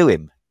again, we'll do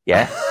him,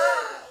 yeah?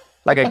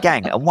 Like a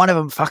gang, and one of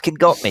them fucking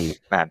got me,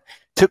 man.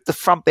 Took the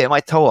front bit of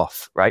my toe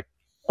off, right?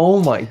 Oh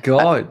my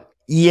God.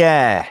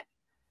 Yeah.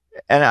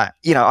 And, I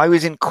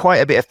was in quite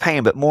a bit of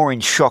pain, but more in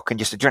shock and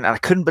just adrenaline. And I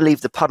couldn't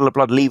believe the puddle of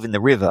blood leaving the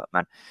river,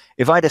 man.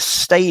 If I'd have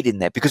stayed in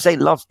there, because they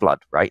love blood,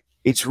 right?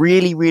 It's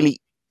really, really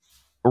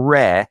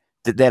rare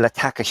that they'll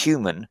attack a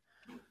human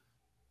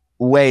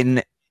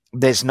when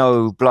there's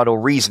no blood or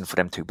reason for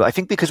them to. But I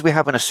think because we're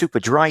having a super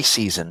dry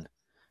season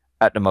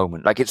at the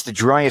moment, like it's the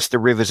driest the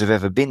rivers have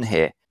ever been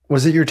here.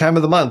 Was it your time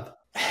of the month?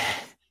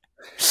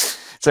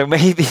 So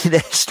maybe they're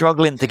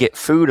struggling to get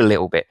food a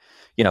little bit,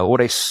 or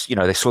they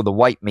saw the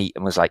white meat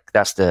and was like,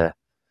 that's the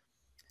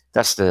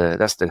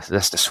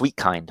sweet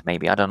kind.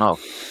 Maybe, I don't know.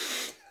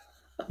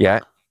 Yeah.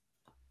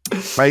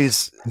 I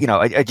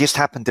just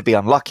happened to be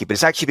unlucky, but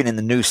it's actually been in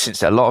the news since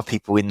that a lot of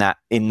people in that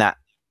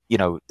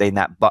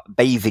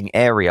bathing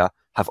area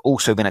have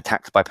also been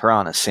attacked by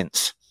piranhas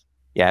since.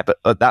 Yeah. But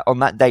on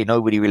that day,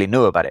 nobody really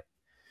knew about it.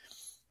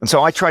 And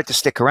so I tried to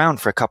stick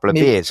around for a couple of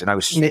beers, and I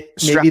was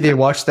maybe they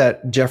watched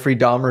that Jeffrey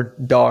Dahmer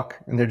doc,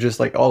 and they're just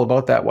like all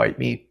about that white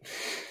meat.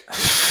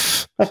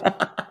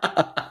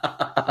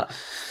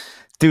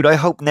 Dude, I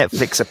hope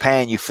Netflix are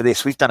paying you for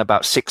this. We've done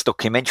about 6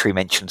 documentary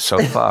mentions so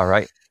far,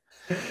 right?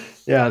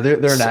 Yeah,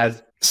 they're an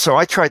ad. So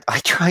I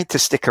tried to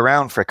stick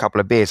around for a couple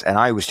of beers, and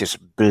I was just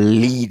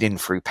bleeding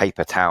through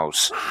paper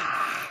towels.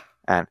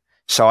 And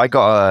so I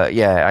got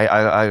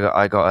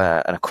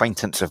an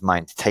acquaintance of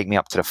mine to take me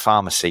up to the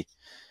pharmacy.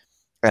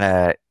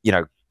 And,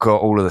 got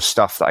all of the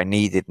stuff that I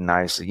needed. And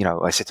I said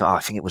to him,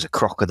 I think it was a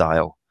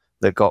crocodile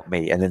that got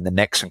me. And then the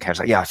next one came, I was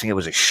like, yeah, I think it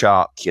was a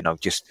shark,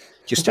 just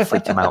to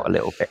freak him out a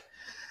little bit.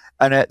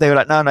 And they were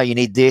like, no, you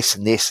need this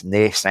and this and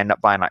this. And I ended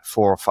up buying like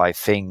 4 or 5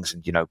 things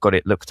and, got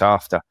it looked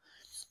after.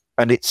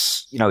 And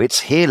it's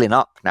healing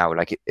up now.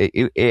 Like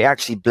it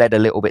actually bled a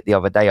little bit the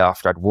other day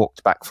after I'd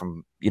walked back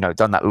from,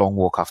 done that long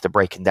walk after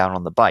breaking down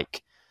on the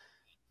bike.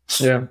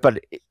 Yeah.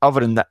 But other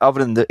than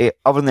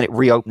it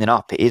reopening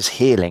up, it is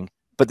healing.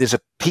 But there's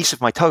a piece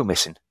of my toe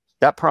missing.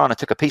 That piranha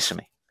took a piece of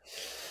me.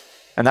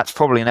 And that's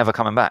probably never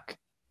coming back.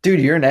 Dude,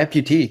 you're an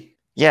amputee.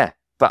 Yeah,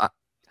 but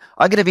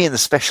I'm going to be in the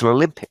Special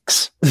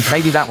Olympics.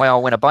 Maybe that way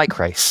I'll win a bike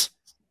race.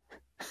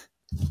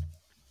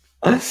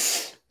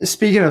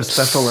 Speaking of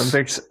Special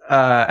Olympics,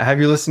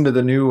 have you listened to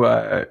the new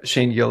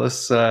Shane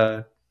Gillis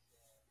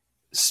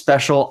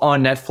special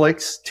on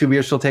Netflix? 2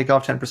 beers till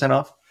Takeoff, 10%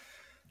 off.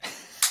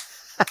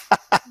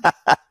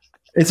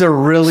 It's a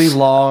really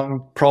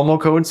long promo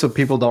code, so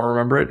people don't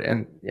remember it.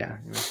 And yeah,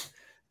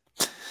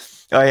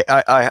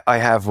 I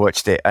have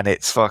watched it, and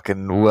it's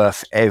fucking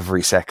worth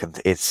every second.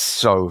 It's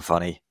so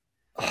funny,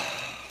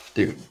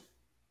 dude.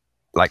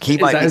 Like he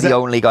might be the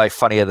only guy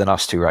funnier than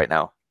us two right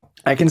now.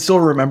 I can still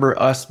remember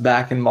us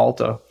back in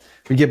Malta.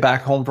 We get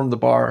back home from the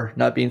bar,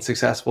 not being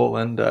successful,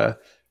 and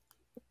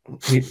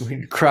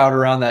we'd crowd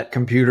around that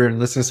computer and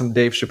listen to some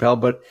Dave Chappelle.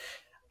 But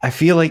I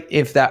feel like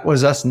if that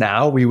was us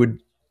now, we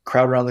would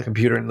crowd around the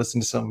computer and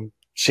listen to some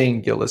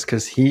Shane Gillis,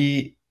 because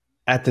he,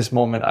 at this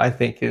moment, I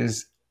think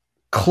is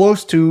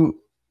close to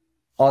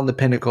on the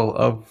pinnacle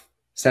of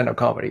stand-up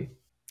comedy.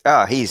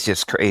 He's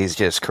just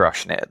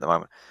crushing it at the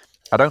moment.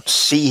 I don't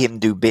see him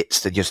do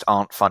bits that just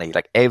aren't funny.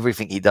 Like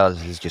everything he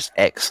does is just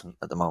excellent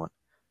at the moment.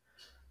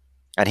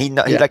 And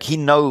he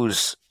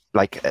knows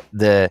like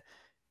the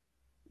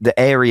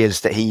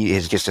areas that he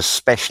is just a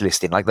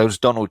specialist in, like those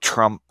Donald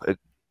Trump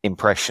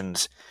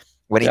impressions.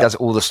 when he does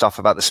all the stuff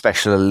about the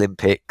Special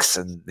Olympics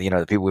and, you know,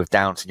 the people with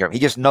Down syndrome. He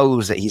just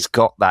knows that he's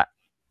got that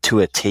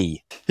to a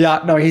T.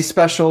 Yeah, no, he's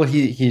special.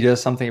 He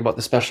does something about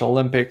the Special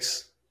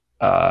Olympics.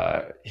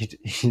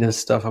 He does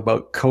stuff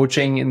about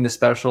coaching in the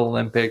Special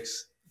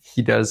Olympics.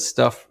 He does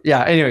stuff.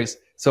 Yeah, anyways,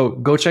 so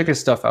go check his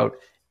stuff out.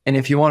 And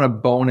if you want a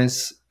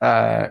bonus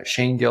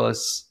Shane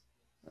Gillis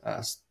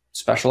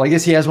special, I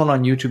guess he has one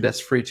on YouTube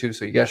that's free too.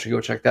 So you guys should go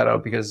check that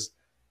out because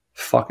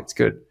fuck, it's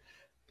good.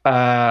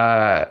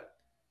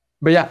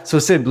 But yeah, so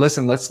Sid,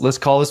 listen, let's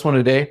call this one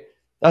a day.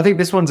 I think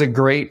this one's a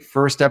great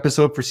first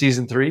episode for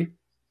season 3.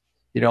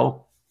 You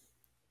know,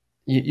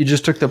 you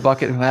just took the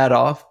bucket and hat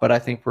off, but I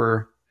think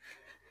we're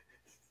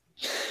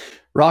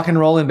rock and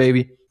rolling,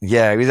 baby.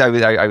 Yeah,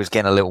 I was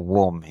getting a little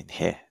warm in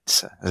here.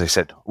 It's, as I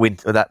said,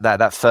 that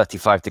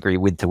 35-degree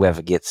winter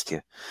weather gets to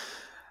you.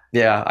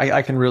 Yeah,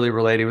 I can really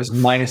relate. It was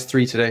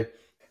 -3 today.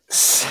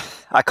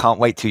 I can't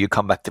wait till you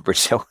come back to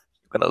Brazil.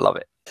 You're going to love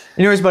it.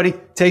 Anyways, buddy,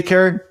 take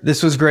care.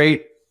 This was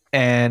great.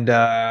 And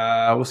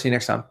we'll see you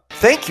next time.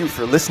 Thank you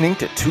for listening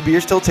to Two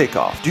Beers Till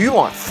Takeoff. Do you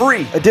want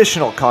free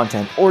additional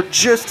content or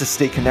just to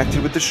stay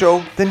connected with the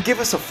show? Then give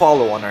us a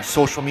follow on our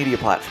social media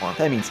platform.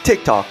 That means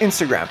TikTok,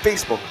 Instagram,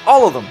 Facebook,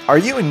 all of them. Are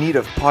you in need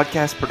of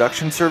podcast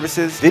production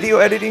services, video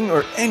editing,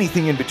 or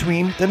anything in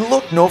between? Then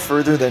look no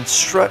further than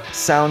Strut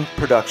Sound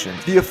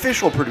Productions, the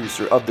official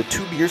producer of the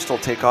Two Beers Till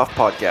Takeoff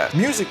podcast.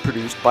 Music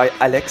produced by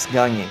Alex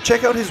Gagné.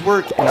 Check out his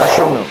work in our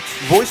show notes.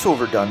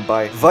 Voiceover done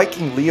by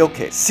Viking Leo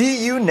K.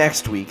 See you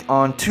next week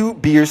on Two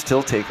Beers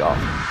Till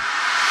Takeoff.